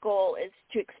ultimate goal is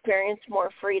to experience more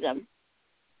freedom.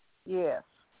 Yes.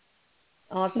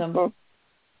 Awesome. Donna,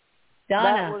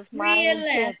 that was my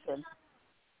intention.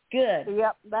 Good.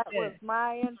 Yep, that was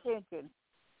my intention.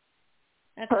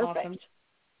 That's perfect. Awesome.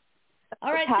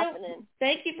 All right, so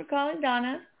thank you for calling,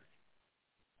 Donna.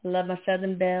 I love my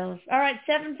Southern Bells. All right,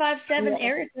 757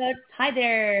 area code. Hi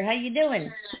there. How you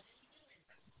doing?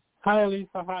 Hi,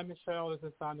 Lisa. Hi, Michelle. This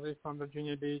is Andre from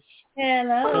Virginia Beach.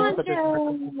 Hello.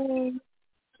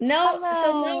 No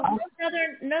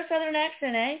Southern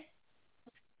accent, eh?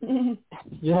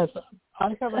 Yes,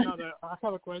 I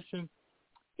have a question,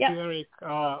 Eric,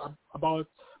 about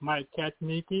my cat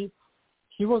Nikki.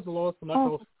 he was lost on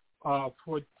April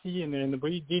 14, and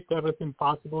we did everything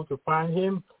possible to find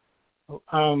him,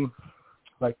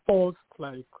 like posts,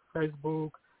 like Facebook,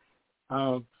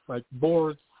 like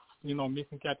boards,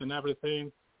 missing cat and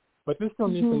everything. But we're still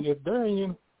missing. Is there any,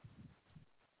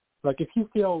 like, if he's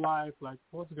still alive, like,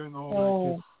 what's going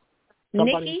on? Like,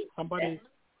 somebody. Okay.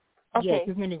 Yes,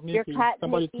 his name is Mickey. Your cat,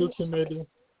 somebody Mickey. took him maybe.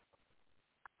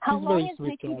 How He's long very has sweet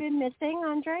Mickey cat. been missing,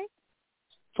 Andre?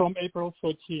 From April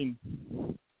 14.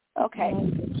 Okay.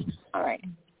 All right.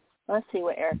 Let's see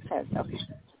what Eric says. Okay.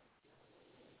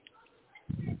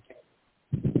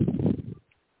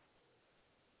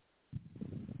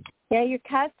 Yeah, your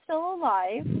cat's still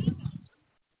alive.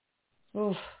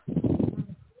 Oof.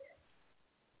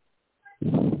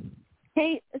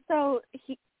 Hey, so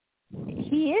he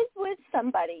is with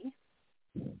somebody.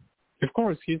 Of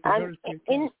course, he's a very sweet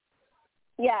cat.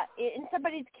 In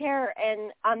somebody's care,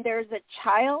 and there's a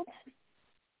child,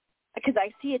 because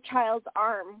I see a child's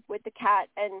arm with the cat,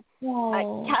 and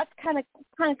cat's kind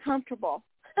of comfortable.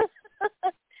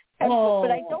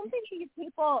 But I don't think these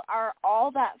people are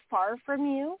all that far from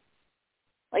you.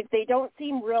 Like, they don't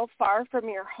seem real far from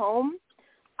your home.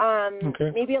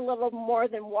 Maybe a little more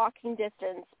than walking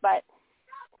distance, but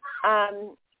I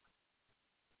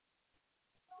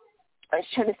was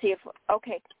trying to see if,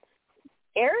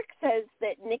 Eric says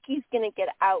that Nikki's going to get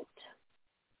out.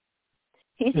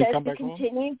 He says to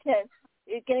continue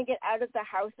he's going to get out of the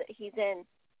house that he's in,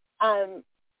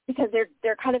 because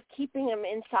they're kind of keeping him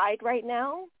inside right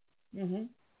now. Mm-hmm.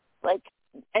 Like,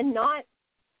 and not,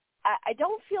 I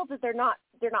don't feel that they're not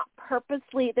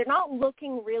purposely, they're not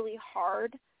looking really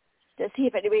hard to see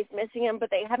if anybody's missing him, but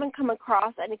they haven't come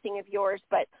across anything of yours.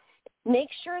 But make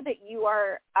sure that you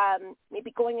are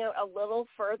maybe going out a little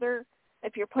further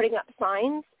if you're putting up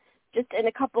signs, just in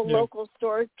a couple local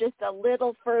stores, just a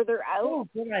little further out. Oh,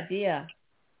 good idea.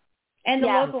 And the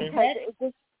local vet?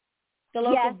 The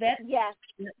local vet? Yes.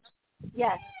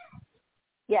 Yeah.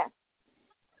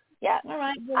 All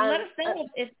right. Well, let us know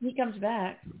if he comes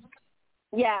back.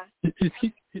 Yeah. Do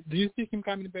you see him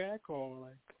coming back, or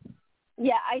like?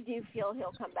 Yeah, I do feel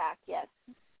he'll come back. Yes.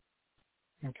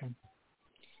 Okay.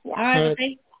 Yeah. All right.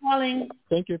 Thanks for calling.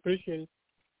 Thank you. Appreciate it.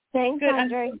 Thanks,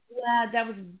 Andre. I'm glad that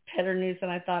was better news than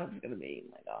I thought it was going to be. Oh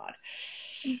my God.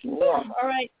 Yeah. All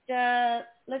right.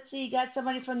 Let's see. Got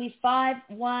somebody from the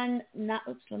 519.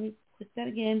 Oops. Let me click that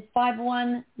again.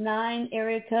 519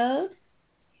 area code.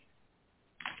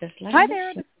 Hi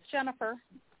there, this is Jennifer.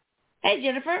 Hey,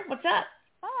 Jennifer, what's up?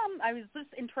 I was just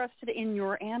interested in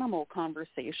your animal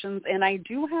conversations, and I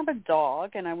do have a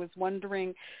dog, and I was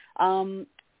wondering,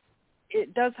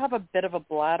 it does have a bit of a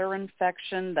bladder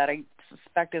infection that I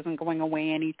suspect isn't going away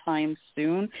anytime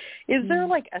soon. Is there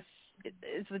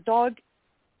is the dog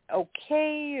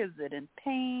okay? Is it in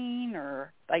pain,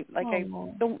 or I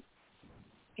don't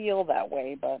feel that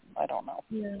way, but I don't know.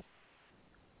 Yeah.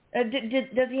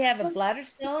 Does he have a bladder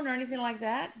stone or anything like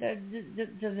that? Does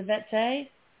the vet say?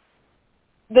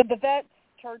 The vet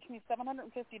charged me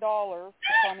 $750 to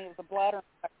tell me it was a bladder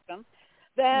infection.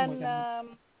 Then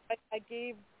I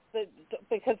gave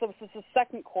because this is the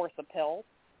second course of pills.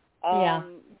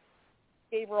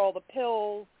 Gave her all the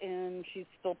pills, and she's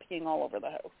still peeing all over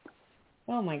the house.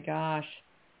 Oh my gosh!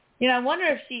 I wonder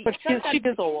if she. But she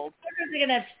is old. I wonder if they're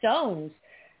gonna have stones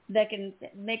that can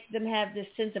make them have this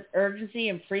sense of urgency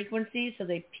and frequency, so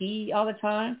they pee all the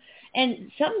time.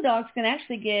 And some dogs can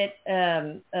actually get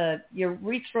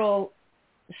urethral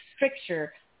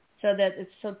stricture, so that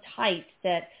it's so tight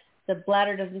that the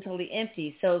bladder doesn't totally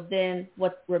empty. So then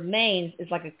what remains is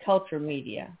like a culture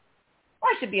media. Or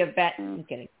I should be a vet. I'm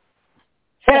kidding.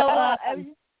 So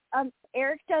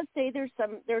Eric does say there's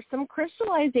some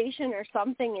crystallization or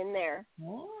something in there.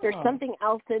 Oh. There's something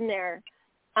else in there.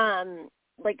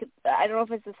 Like, I don't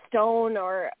know if it's a stone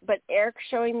but Eric's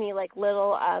showing me like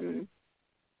little,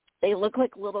 they look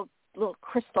like little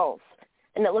crystals,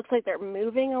 and it looks like they're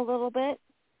moving a little bit.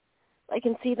 I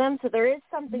can see them, so there is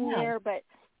something there, but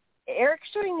Eric's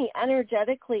showing me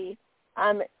energetically,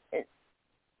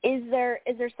 is there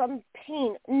some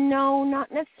pain? No,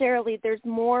 not necessarily. There's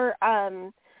more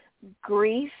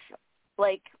grief,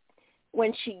 like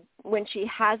when she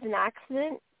has an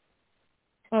accident.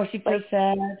 Oh, she feels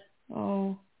sad.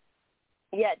 Oh.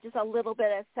 Yeah, just a little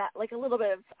bit of like a little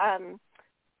bit of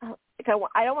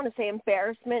I don't want to say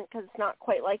embarrassment, because it's not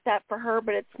quite like that for her,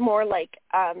 but it's more like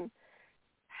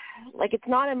it's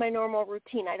not in my normal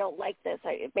routine. I don't like this.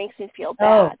 It makes me feel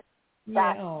bad.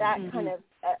 That kind of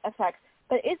effect.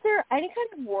 But is there any kind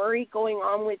of worry going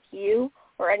on with you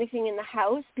or anything in the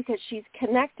house, because she's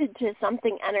connected to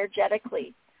something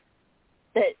energetically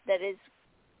that is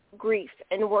grief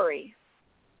and worry?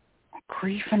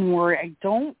 grief and worry. I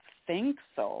don't think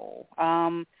so.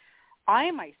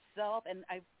 I myself, and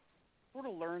I've sort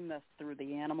of learned this through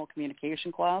the animal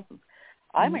communication classes,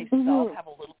 I myself have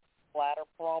a little bladder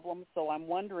problem, so I'm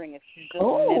wondering if she's just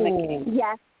mimicking.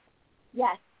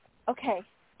 Yes. Okay,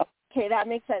 that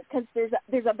makes sense because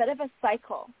there's a bit of a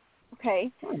cycle.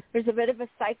 Okay, there's a bit of a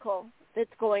cycle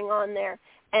that's going on there,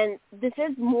 and this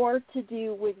is more to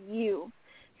do with you,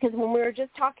 because when we were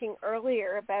just talking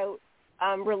earlier about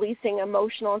releasing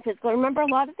emotional and physical, remember a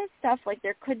lot of this stuff, like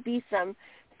there could be some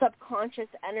subconscious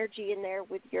energy in there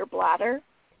with your bladder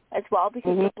as well,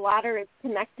 because the bladder is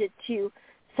connected to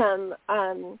some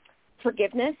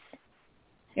forgiveness.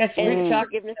 Yes, and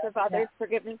forgiveness of others,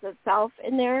 forgiveness of self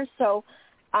in there. So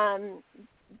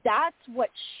that's what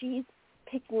she's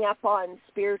picking up on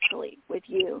spiritually with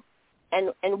you,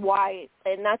 and why,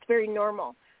 and that's very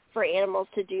normal for animals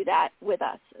to do that with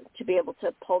us, to be able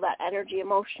to pull that energy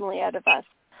emotionally out of us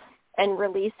and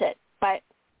release it. But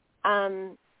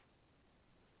I'm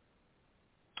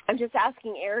just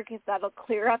asking Eric if that'll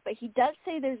clear up, but he does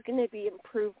say there's going to be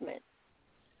improvement.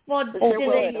 Well, did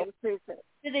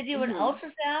they do an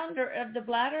ultrasound of the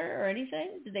bladder or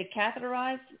anything? Did they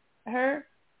catheterize her?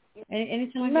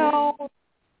 Anything like that? No.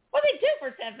 What do they do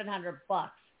for $700?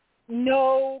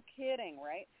 No kidding,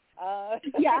 right?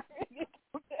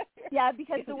 Yeah,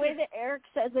 because the way that Eric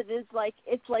says it is like,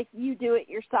 it's like you do it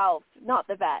yourself, not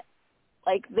the vet.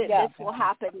 Like this will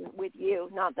happen with you,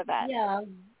 not the vet. Yeah.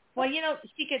 Well, you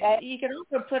could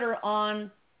also put her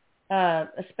on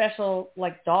a special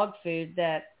like dog food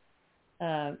that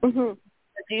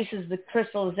reduces the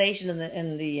crystallization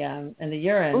in the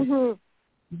urine.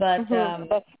 But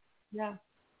yeah.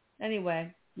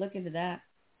 Anyway, look into that.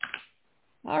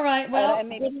 All right. Well,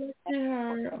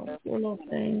 poor little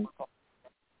thing.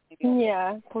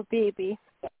 Yeah, poor baby.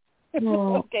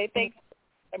 Okay, thanks.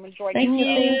 I'm enjoying it.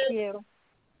 Thank you.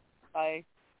 Bye.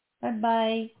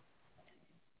 Bye-bye.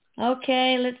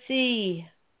 Okay, let's see.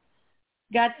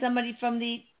 Got somebody from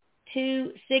the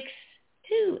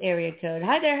 262 area code.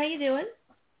 Hi there, how you doing?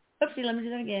 Oopsie, let me do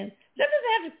that again. That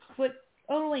doesn't have to quit.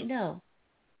 Oh, wait, no.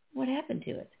 What happened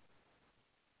to it?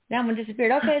 That one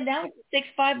disappeared. Okay, now it's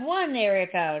 651 area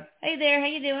code. Hey there, how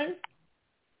you doing?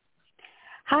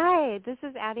 Hi, this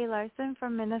is Addie Larson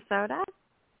from Minnesota.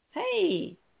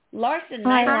 Hey, Larson.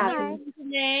 Hi, nice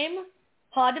name.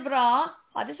 Ha det bra.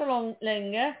 Ha det så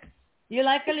länge. You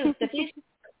like a lutefisk?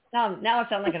 No, now I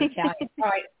sound like an Italian. All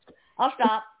right, I'll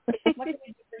stop. What can we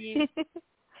do for you?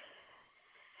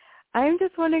 I'm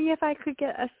just wondering if I could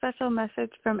get a special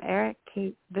message from Eric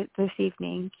this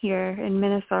evening here in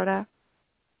Minnesota.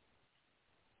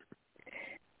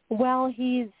 Well,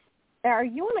 are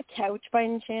you on a couch by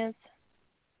any chance?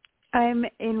 I'm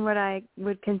in what I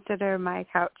would consider my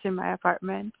couch in my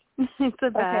apartment. It's a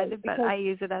bed, but I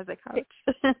use it as a couch.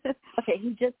 Okay,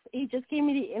 he just gave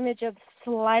me the image of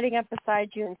sliding up beside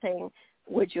you and saying,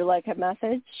 "Would you like a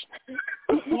message?"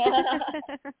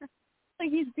 Like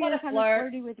he's being kind of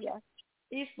flirty with you.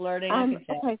 He's flirting.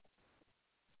 Okay.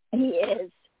 He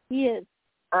is.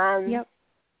 Yep.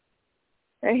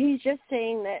 He's just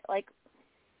saying that, like,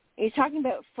 he's talking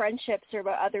about friendships or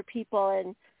about other people,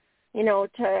 and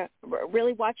to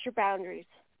really watch your boundaries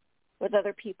with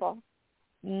other people.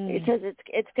 It says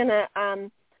it's gonna.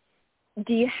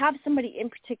 Do you have somebody in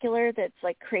particular that's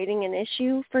like creating an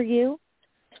issue for you?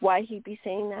 That's why he'd be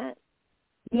saying that.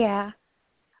 Yeah,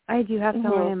 I do have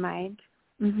someone in mind.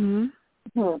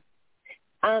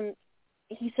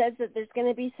 He says that there's going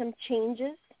to be some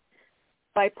changes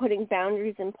by putting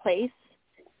boundaries in place,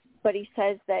 but he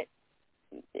says that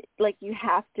like you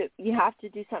have to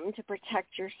do something to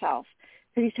protect yourself.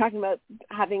 So he's talking about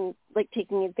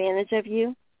taking advantage of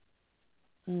you.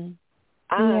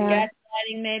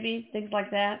 Gaslighting, maybe, things like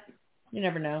that. You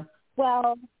never know.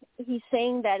 Well, he's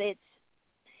saying that it's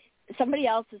somebody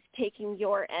else is taking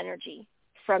your energy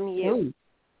from you. Ooh.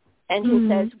 And he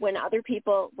says when other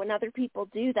people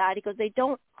do that, he goes, they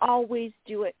don't always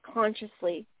do it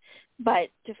consciously, but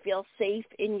to feel safe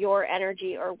in your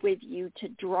energy or with you, to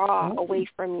draw away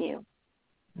from you.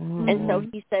 And so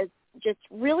he says, just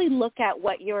really look at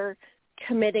what you're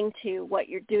committing to, what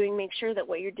you're doing. Make sure that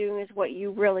what you're doing is what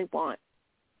you really want.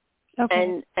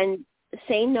 Okay. And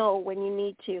say no when you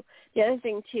need to. The other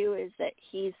thing too is that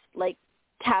he's like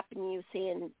tapping you,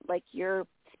 saying like your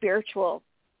spiritual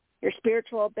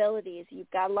abilities.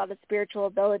 You've got a lot of spiritual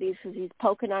abilities, because he's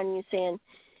poking on you, saying,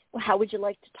 well, how would you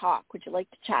like to talk? Would you like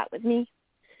to chat with me?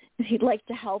 He'd like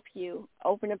to help you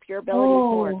open up your abilities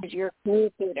more, because you're a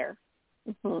communicator.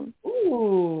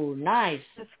 Ooh, nice.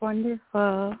 That's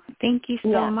wonderful. Thank you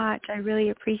so much. I really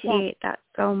appreciate that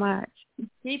so much.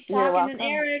 Keep talking, and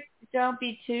Eric, don't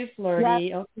be too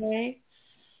flirty, okay?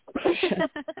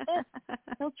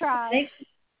 He'll try.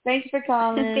 Thanks for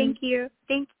calling. Thank you.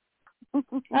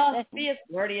 Oh, be as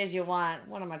flirty as you want.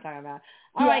 What am I talking about?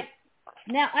 All right.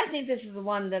 Now, I think this is the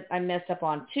one that I messed up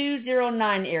on.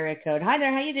 209 area code. Hi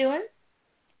there. How you doing?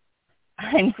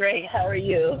 I'm great. How are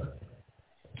you?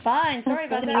 Fine. Sorry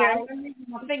about that.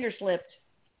 My finger slipped.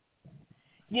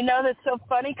 You know, that's so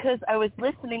funny because I was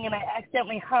listening and I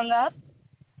accidentally hung up.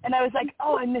 And I was like,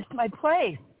 oh, I missed my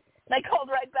place. And I called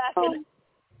right back and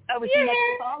I was the next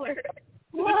caller.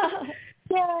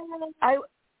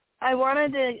 I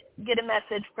wanted to get a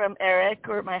message from Eric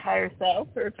or my higher self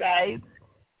or guides.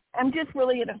 I'm just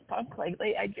really in a funk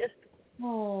lately. I just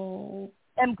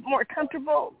am more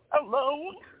comfortable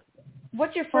alone.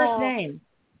 What's your first name?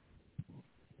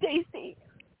 Stacy.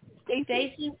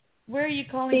 Stacy? Where are you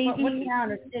calling from? What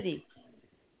town or city?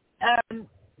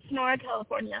 Sonora,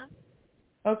 California.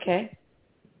 Okay.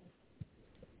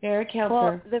 Eric, help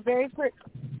her. The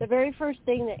very first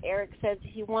thing that Eric says,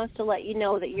 he wants to let you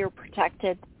know that you're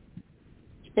protected,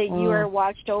 that you are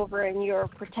watched over and you're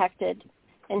protected.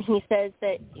 And he says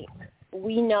that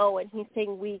we know, and he's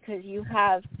saying we because you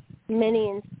have many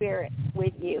in spirit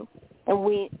with you. And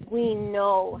we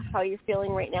know how you're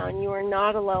feeling right now, and you are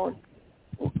not alone.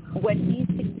 What he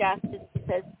suggested, he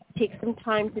says, take some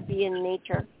time to be in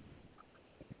nature.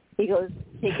 He goes,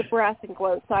 take a breath and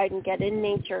go outside and get in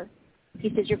nature. He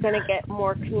says you're going to get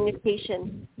more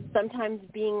communication. Sometimes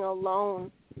being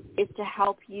alone is to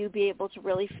help you be able to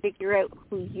really figure out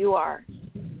who you are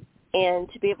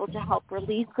and to be able to help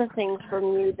release the things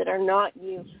from you that are not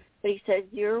you. But he says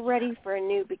you're ready for a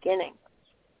new beginning.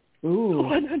 Ooh.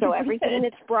 So everything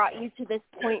that's brought you to this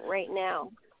point right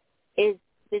now is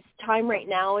this time right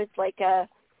now is like a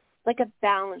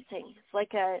balancing. It's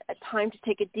like a time to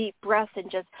take a deep breath and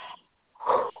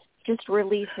just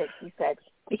release it, he said,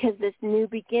 because this new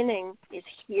beginning is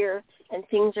here and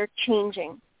things are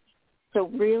changing. So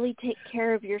really take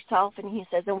care of yourself, and he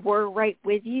says, and we're right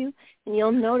with you. And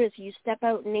you'll notice you step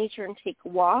out in nature and take a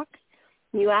walk.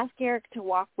 You ask Eric to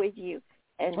walk with you,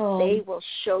 and they will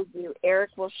show you.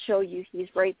 Eric will show you he's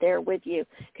right there with you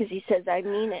because he says, I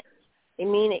mean it. I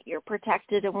mean it. You're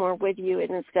protected, and we're with you,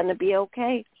 and it's going to be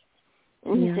okay.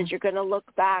 And he says you're going to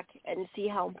look back and see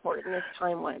how important this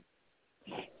time was.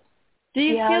 Do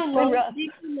you feel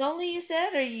lonely, you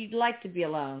said, or you'd like to be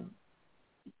alone?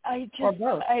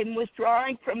 I'm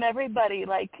withdrawing from everybody,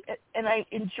 and I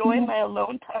enjoy my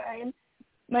alone time.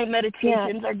 My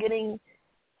meditations are getting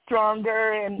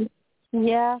stronger, and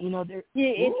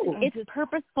it's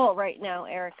purposeful right now.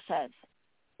 Eric says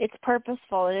it's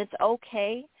purposeful and it's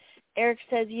okay. Eric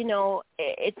says,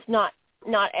 it's not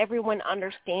everyone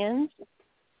understands.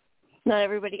 Not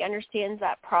everybody understands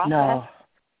that process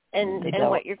and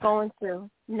what you're going through.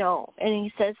 No, and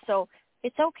he says so.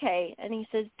 It's okay. And he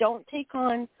says, don't take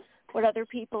on what other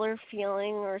people are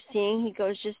feeling or seeing. He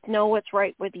goes, just know what's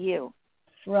right with you.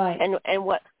 Right. And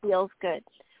what feels good.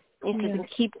 And he says, and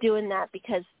keep doing that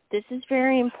because this is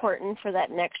very important for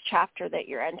that next chapter that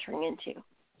you're entering into.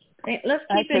 Hey, let's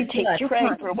keep in touch.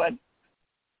 For what?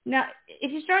 Now,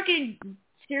 if you start getting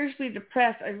seriously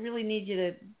depressed, I really need you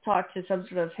to talk to some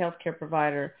sort of healthcare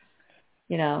provider,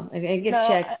 and get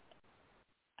checked.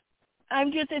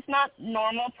 It's not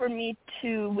normal for me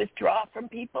to withdraw from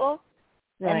people.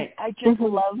 Right. And I just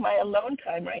love my alone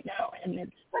time right now. And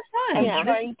that's fine. I'm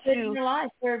trying to in your life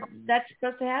where that's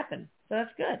supposed to happen. So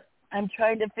that's good. I'm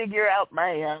trying to figure out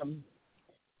my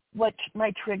what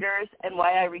my triggers and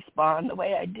why I respond the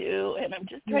way I do, and I'm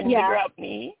just trying to figure out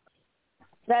me.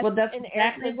 That's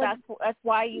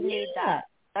why you need that.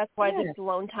 That's why this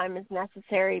alone time is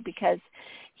necessary because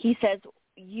he says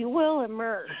you will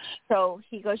emerge. So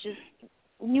he goes,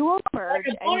 you will emerge.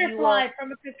 Like a butterfly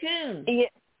from a cocoon.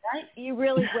 Right? You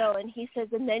really will. And he says,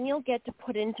 and then you'll get to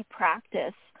put into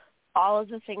practice all of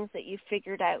the things that you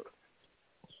figured out.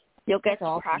 You'll get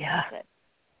to practice it.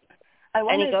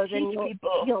 And he goes, and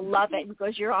you'll love it. He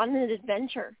goes, you're on an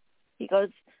adventure. He goes,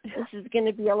 this is going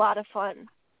to be a lot of fun.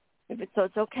 So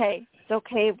it's okay. It's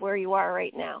okay where you are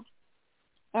right now.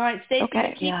 All right, Stacey,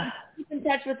 keep in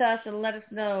touch with us and let us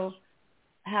know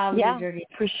how your journey.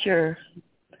 For sure.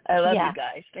 I love you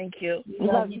guys. Thank you.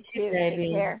 Love you too, baby.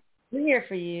 Take care. We're here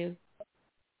for you.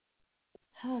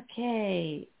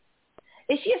 Okay.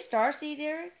 Is she a starseed,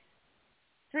 Eric?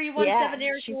 317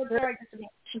 Eric. Sorry,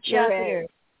 she sure is.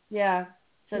 Yeah.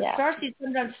 So starseeds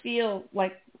sometimes feel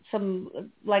like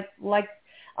like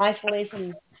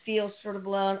isolation, feels sort of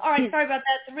alone. All right, sorry about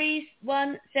that.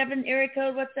 317 area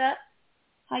code. What's up?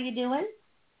 How you doing?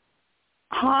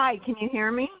 Hi, can you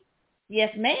hear me?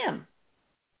 Yes, ma'am.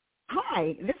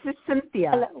 Hi, this is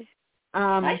Cynthia. Hello.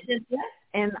 Hi, Cynthia.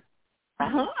 And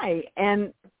hi.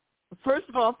 And first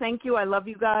of all, thank you. I love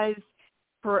you guys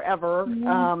forever.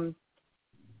 Mm-hmm.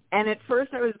 And at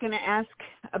first I was going to ask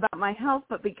about my health,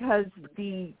 but because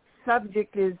the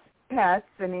subject is pets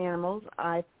and animals,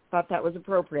 I thought that was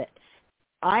appropriate.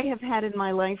 I have had in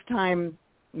my lifetime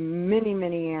many,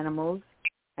 many animals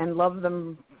and love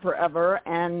them forever,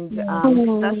 and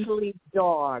especially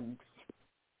dogs.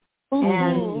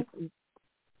 And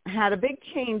had a big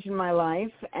change in my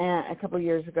life a couple of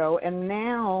years ago, and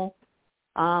now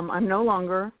I'm no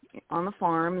longer on the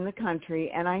farm in the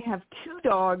country, and I have 2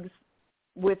 dogs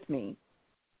with me,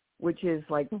 which is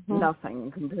like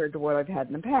nothing compared to what I've had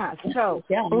in the past. So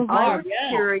I was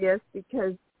curious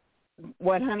because,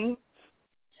 what, honey?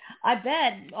 I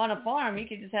bet on a farm you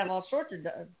could just have all sorts of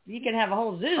dogs. You could have a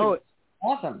whole zoo. Oh,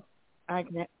 awesome! I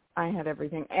had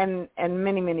everything and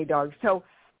many, many dogs. So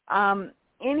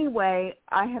anyway,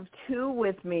 I have 2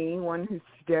 with me. One who's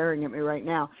staring at me right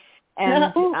now,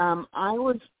 and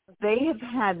they have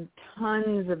had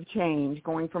tons of change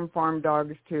going from farm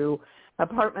dogs to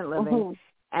apartment living.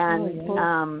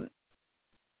 And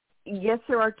yes,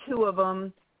 there are 2 of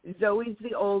them. Zoe's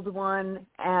the old one,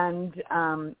 and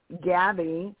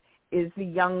Gabby is the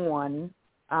young one.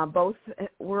 Both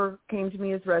came to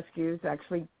me as rescues.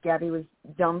 Actually, Gabby was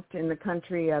dumped in the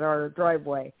country at our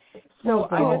driveway. So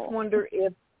I just wonder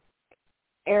if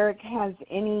Eric has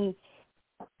any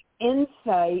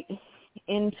insight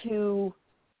into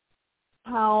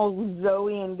how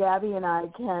Zoe and Gabby and I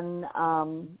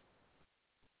can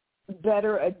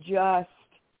better adjust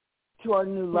to our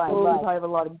new life. I have a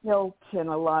lot of guilt and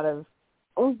a lot of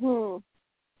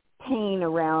pain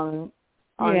around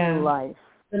our new life.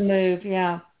 The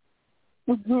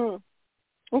move,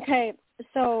 Okay,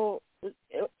 so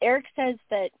Eric says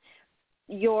that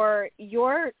your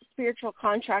spiritual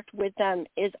contract with them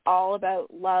is all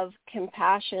about love,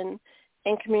 compassion,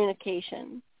 and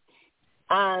communication.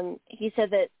 He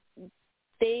said that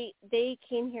they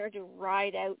came here to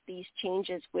ride out these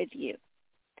changes with you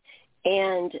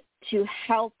and to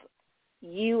help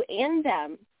you and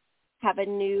them have a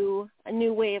new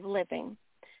way of living.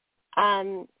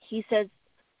 He says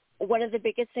one of the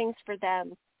biggest things for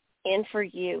them and for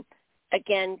you,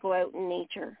 again, go out in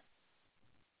nature.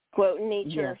 Go out in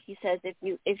nature. Yes. He says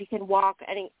if you can walk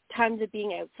any times of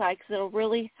being outside, because it'll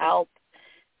really help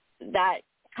that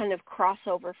kind of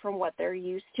crossover from what they're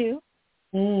used to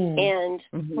and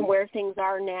from where things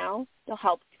are now. They'll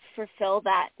help fulfill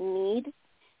that need.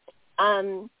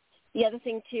 The other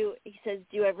thing too, he says,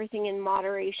 do everything in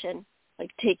moderation.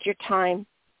 Like take your time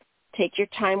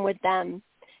with them.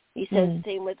 He says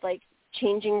same with like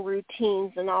changing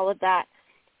routines and all of that.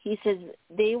 He says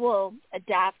they will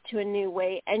adapt to a new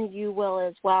way, and you will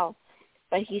as well.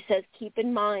 But he says keep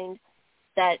in mind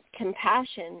that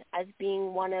compassion as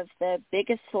being one of the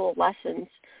biggest soul lessons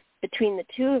between the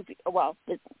 2 of you, well,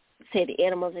 say the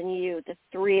animals and you, the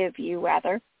 3 of you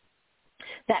rather,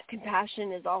 that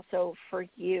compassion is also for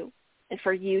you and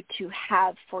for you to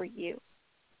have for you,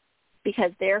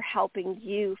 because they're helping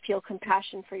you feel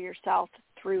compassion for yourself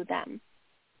through them.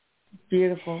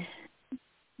 Beautiful.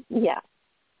 Yeah.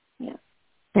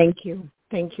 Thank you,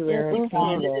 Eric.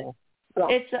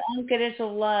 It's an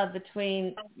unconditional love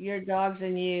between your dogs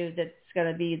and you that's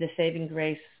going to be the saving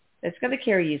grace. It's going to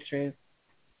carry you through.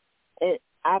 It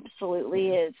absolutely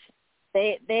is.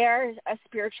 They are a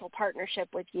spiritual partnership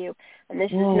with you, and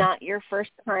this is not your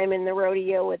first time in the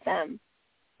rodeo with them.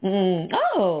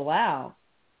 Oh, wow.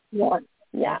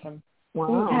 Yeah. Awesome.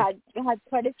 Wow. You've had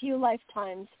quite a few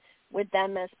lifetimes with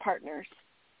them as partners.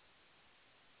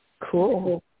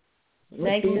 Cool.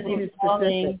 Thanks for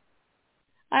calling.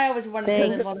 I always wanted to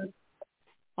live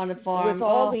on a farm. With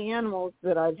all the animals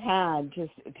that I've had,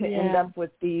 just to end up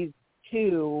with these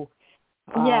 2,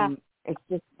 it's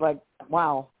just like,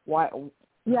 wow, why?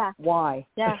 Yeah. Why?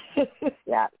 Yeah.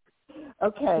 Yeah.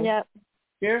 Okay. Yep.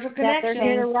 There's a connection. They're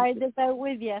here to ride this out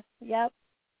with you. Yep.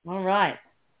 All right.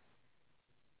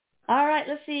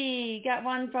 Let's see. Got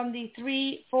one from the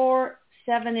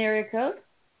 347 area code.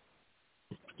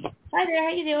 Hi there. How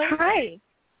you doing? Hi.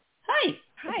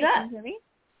 What's up? Can you hear me?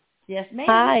 Yes, ma'am.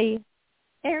 Hi.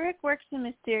 Eric works in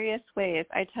mysterious ways,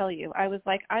 I tell you. I was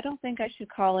like, I don't think I should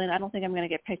call in. I don't think I'm going to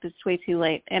get picked. It's way too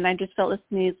late. And I just felt this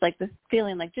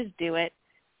feeling like, just do it.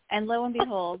 And lo and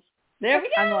behold, there we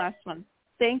go. I'm the last one.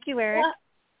 Thank you, Eric.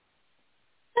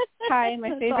 Hi,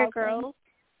 my favorite girls.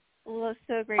 Well,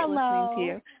 so great listening to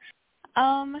you.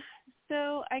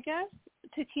 So I guess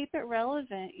to keep it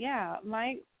relevant,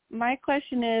 my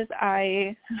question is,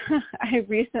 I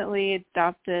recently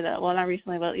adopted, not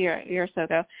recently, but a year or so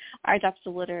ago, I adopted a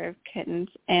litter of kittens,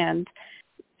 and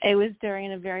it was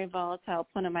during a very volatile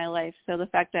point in my life. So the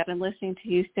fact that I'm listening to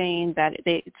you saying that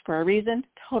it's for a reason,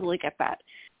 totally get that.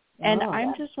 And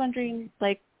I'm just wondering,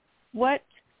 like, what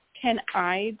can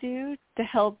I do to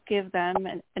help give them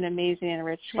an amazing and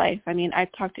rich life? I mean,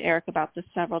 I've talked to Eric about this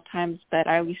several times, but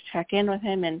I always check in with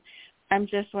him, and I'm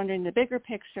just wondering the bigger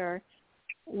picture,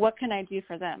 what can I do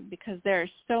for them? Because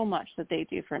there's so much that they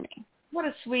do for me. What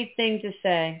a sweet thing to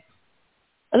say.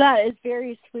 That is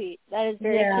very sweet. That is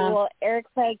very cool. Eric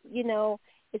says, you know,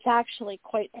 it's actually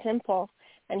quite simple.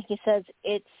 And he says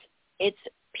it's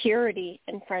purity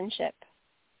and friendship,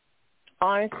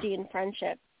 honesty and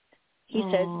friendship. He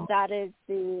says that is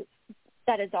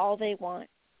all they want.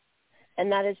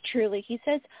 And that is truly, he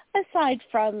says, aside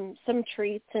from some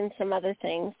treats and some other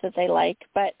things that they like,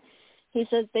 but he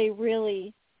says they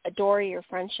really adore your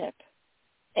friendship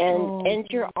and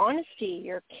your honesty,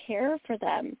 your care for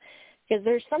them. Because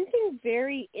there's something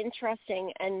very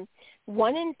interesting, and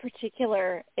one in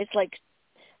particular is like,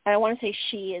 I don't want to say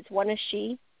she, is one a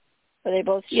she? Are they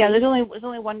both she? Yeah, there's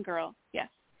only one girl, yes.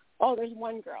 Oh, there's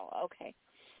one girl, okay.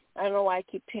 I don't know why I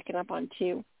keep picking up on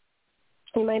two.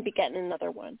 We might be getting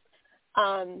another one.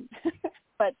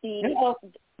 But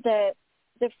the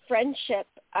friendship,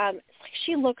 it's like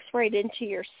she looks right into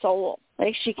your soul.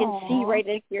 Like she can see right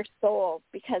into your soul,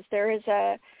 because there is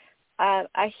a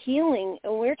healing.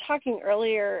 And we were talking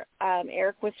earlier,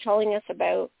 Eric was telling us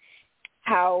about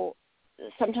how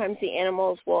sometimes the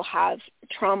animals will have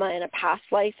trauma in a past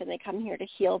life and they come here to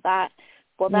heal that.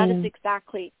 Well, that is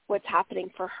exactly what's happening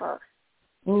for her.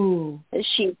 Ooh.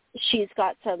 She's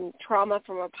got some trauma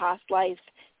from a past life,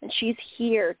 and she's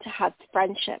here to have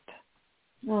friendship,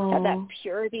 to have that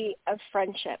purity of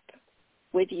friendship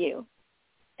with you.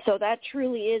 So that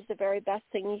truly is the very best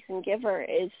thing you can give her,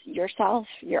 is yourself,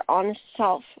 your honest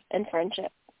self, and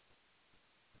friendship.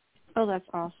 Oh, that's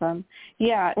awesome.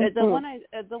 Yeah,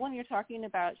 the one you're talking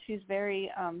about, she's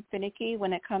very finicky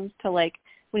when it comes to, like,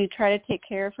 when you try to take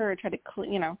care of her or try to,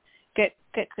 get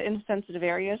in sensitive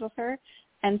areas with her.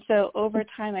 And so over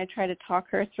time, I try to talk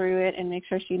her through it and make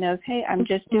sure she knows, hey, I'm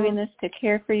just doing this to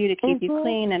care for you, to keep you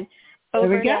clean. And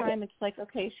over time, it's like,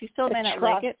 okay, she still may not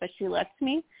like it, but she lets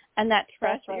me. And that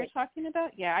trust that you're talking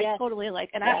about, I totally like.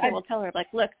 And I will tell her,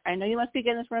 like, look, I know you must be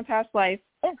getting this from a past life,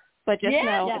 but just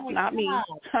know it's not me.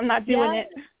 I'm not doing it.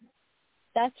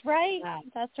 That's right.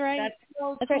 That's right. That's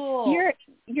so cool. Right.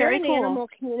 You're an animal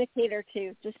communicator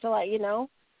too, just to let you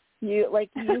know. You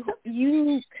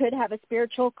could have a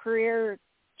spiritual career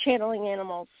channeling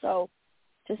animals, so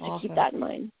just to keep that in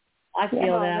mind. I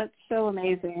feel that. That's so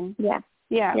amazing. Yeah.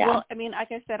 Well, I mean,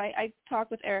 like I said, I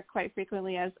talk with Eric quite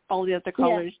frequently, as all the other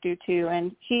callers do too,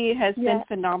 and he has been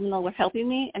phenomenal with helping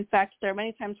me. In fact, there are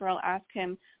many times where I'll ask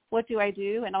him, what do I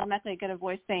do? And I'll automatically get a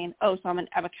voice saying, oh, so I'm a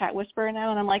cat whisperer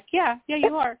now? And I'm like, yeah,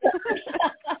 you are.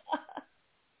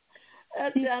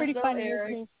 He's pretty funny,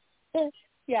 isn't he?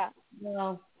 Yeah.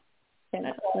 Well,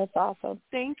 that's awesome.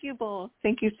 Thank you both.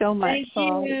 Thank you so much.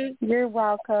 Thank you. You're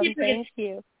welcome. Thank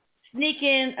you. Sneak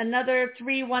in another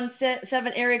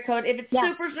 317 area code if it's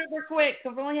super quick,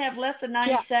 because we only have less than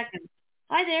 90 seconds.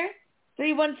 Hi there.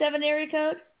 317 area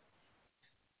code.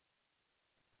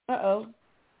 Uh-oh.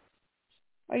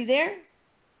 Are you there?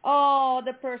 Oh,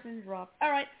 the person dropped. All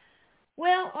right.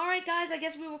 Well, all right, guys. I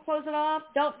guess we will close it off.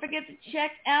 Don't forget to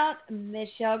check out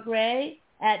Michelle Gray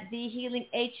at The Healing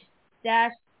The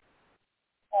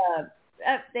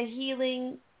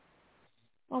Healing.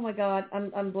 Oh my God,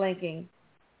 I'm blanking.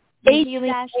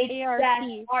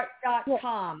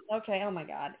 Healing-art.com. Okay. Oh my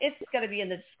God, it's gonna be in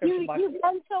the description box. You've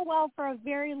done so well for a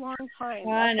very long time.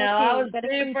 I know. I was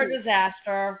due for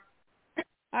disaster.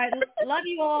 All right, love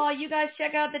you all. You guys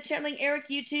check out the Channeling Eric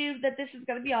YouTube that this is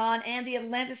going to be on, and the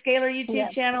Atlantis Scalar YouTube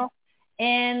channel,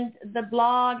 and the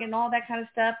blog and all that kind of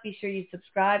stuff. Be sure you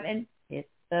subscribe and hit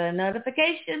the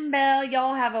notification bell.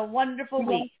 Y'all have a wonderful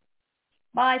week.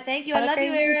 Bye. Thank you. I love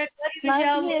you, Eric. Love you,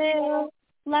 Michelle. Love you.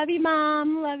 Love you,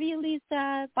 Mom. Love you,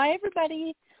 Lisa. Bye,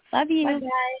 everybody. Love you. Bye-bye.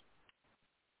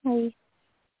 Bye.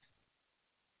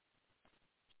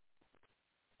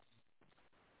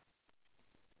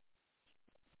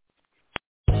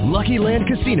 Lucky Land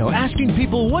Casino, asking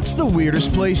people, what's the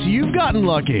weirdest place you've gotten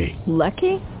lucky?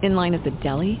 Lucky? In line at the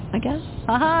deli, I guess?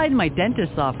 Aha, in my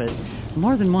dentist's office.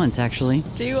 More than once, actually.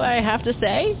 Do I have to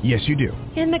say? Yes, you do.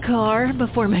 In the car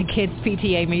before my kids'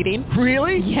 PTA meeting.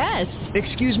 Really? Yes.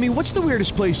 Excuse me, what's the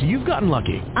weirdest place you've gotten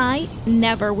lucky? I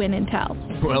never win and tell.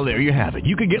 Well, there you have it.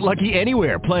 You can get lucky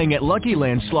anywhere, playing at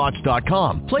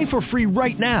LuckyLandSlots.com. Play for free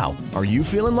right now. Are you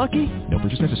feeling lucky? No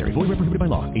purchase necessary. Void where prohibited by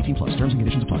law. 18+. Terms and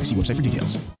conditions apply. See website for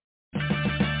details.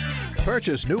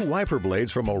 Purchase new wiper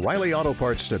blades from O'Reilly Auto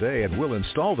Parts today and we'll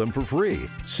install them for free.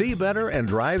 See better and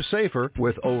drive safer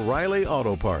with O'Reilly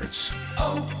Auto Parts.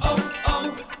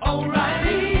 O'Reilly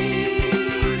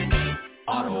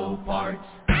Auto Parts.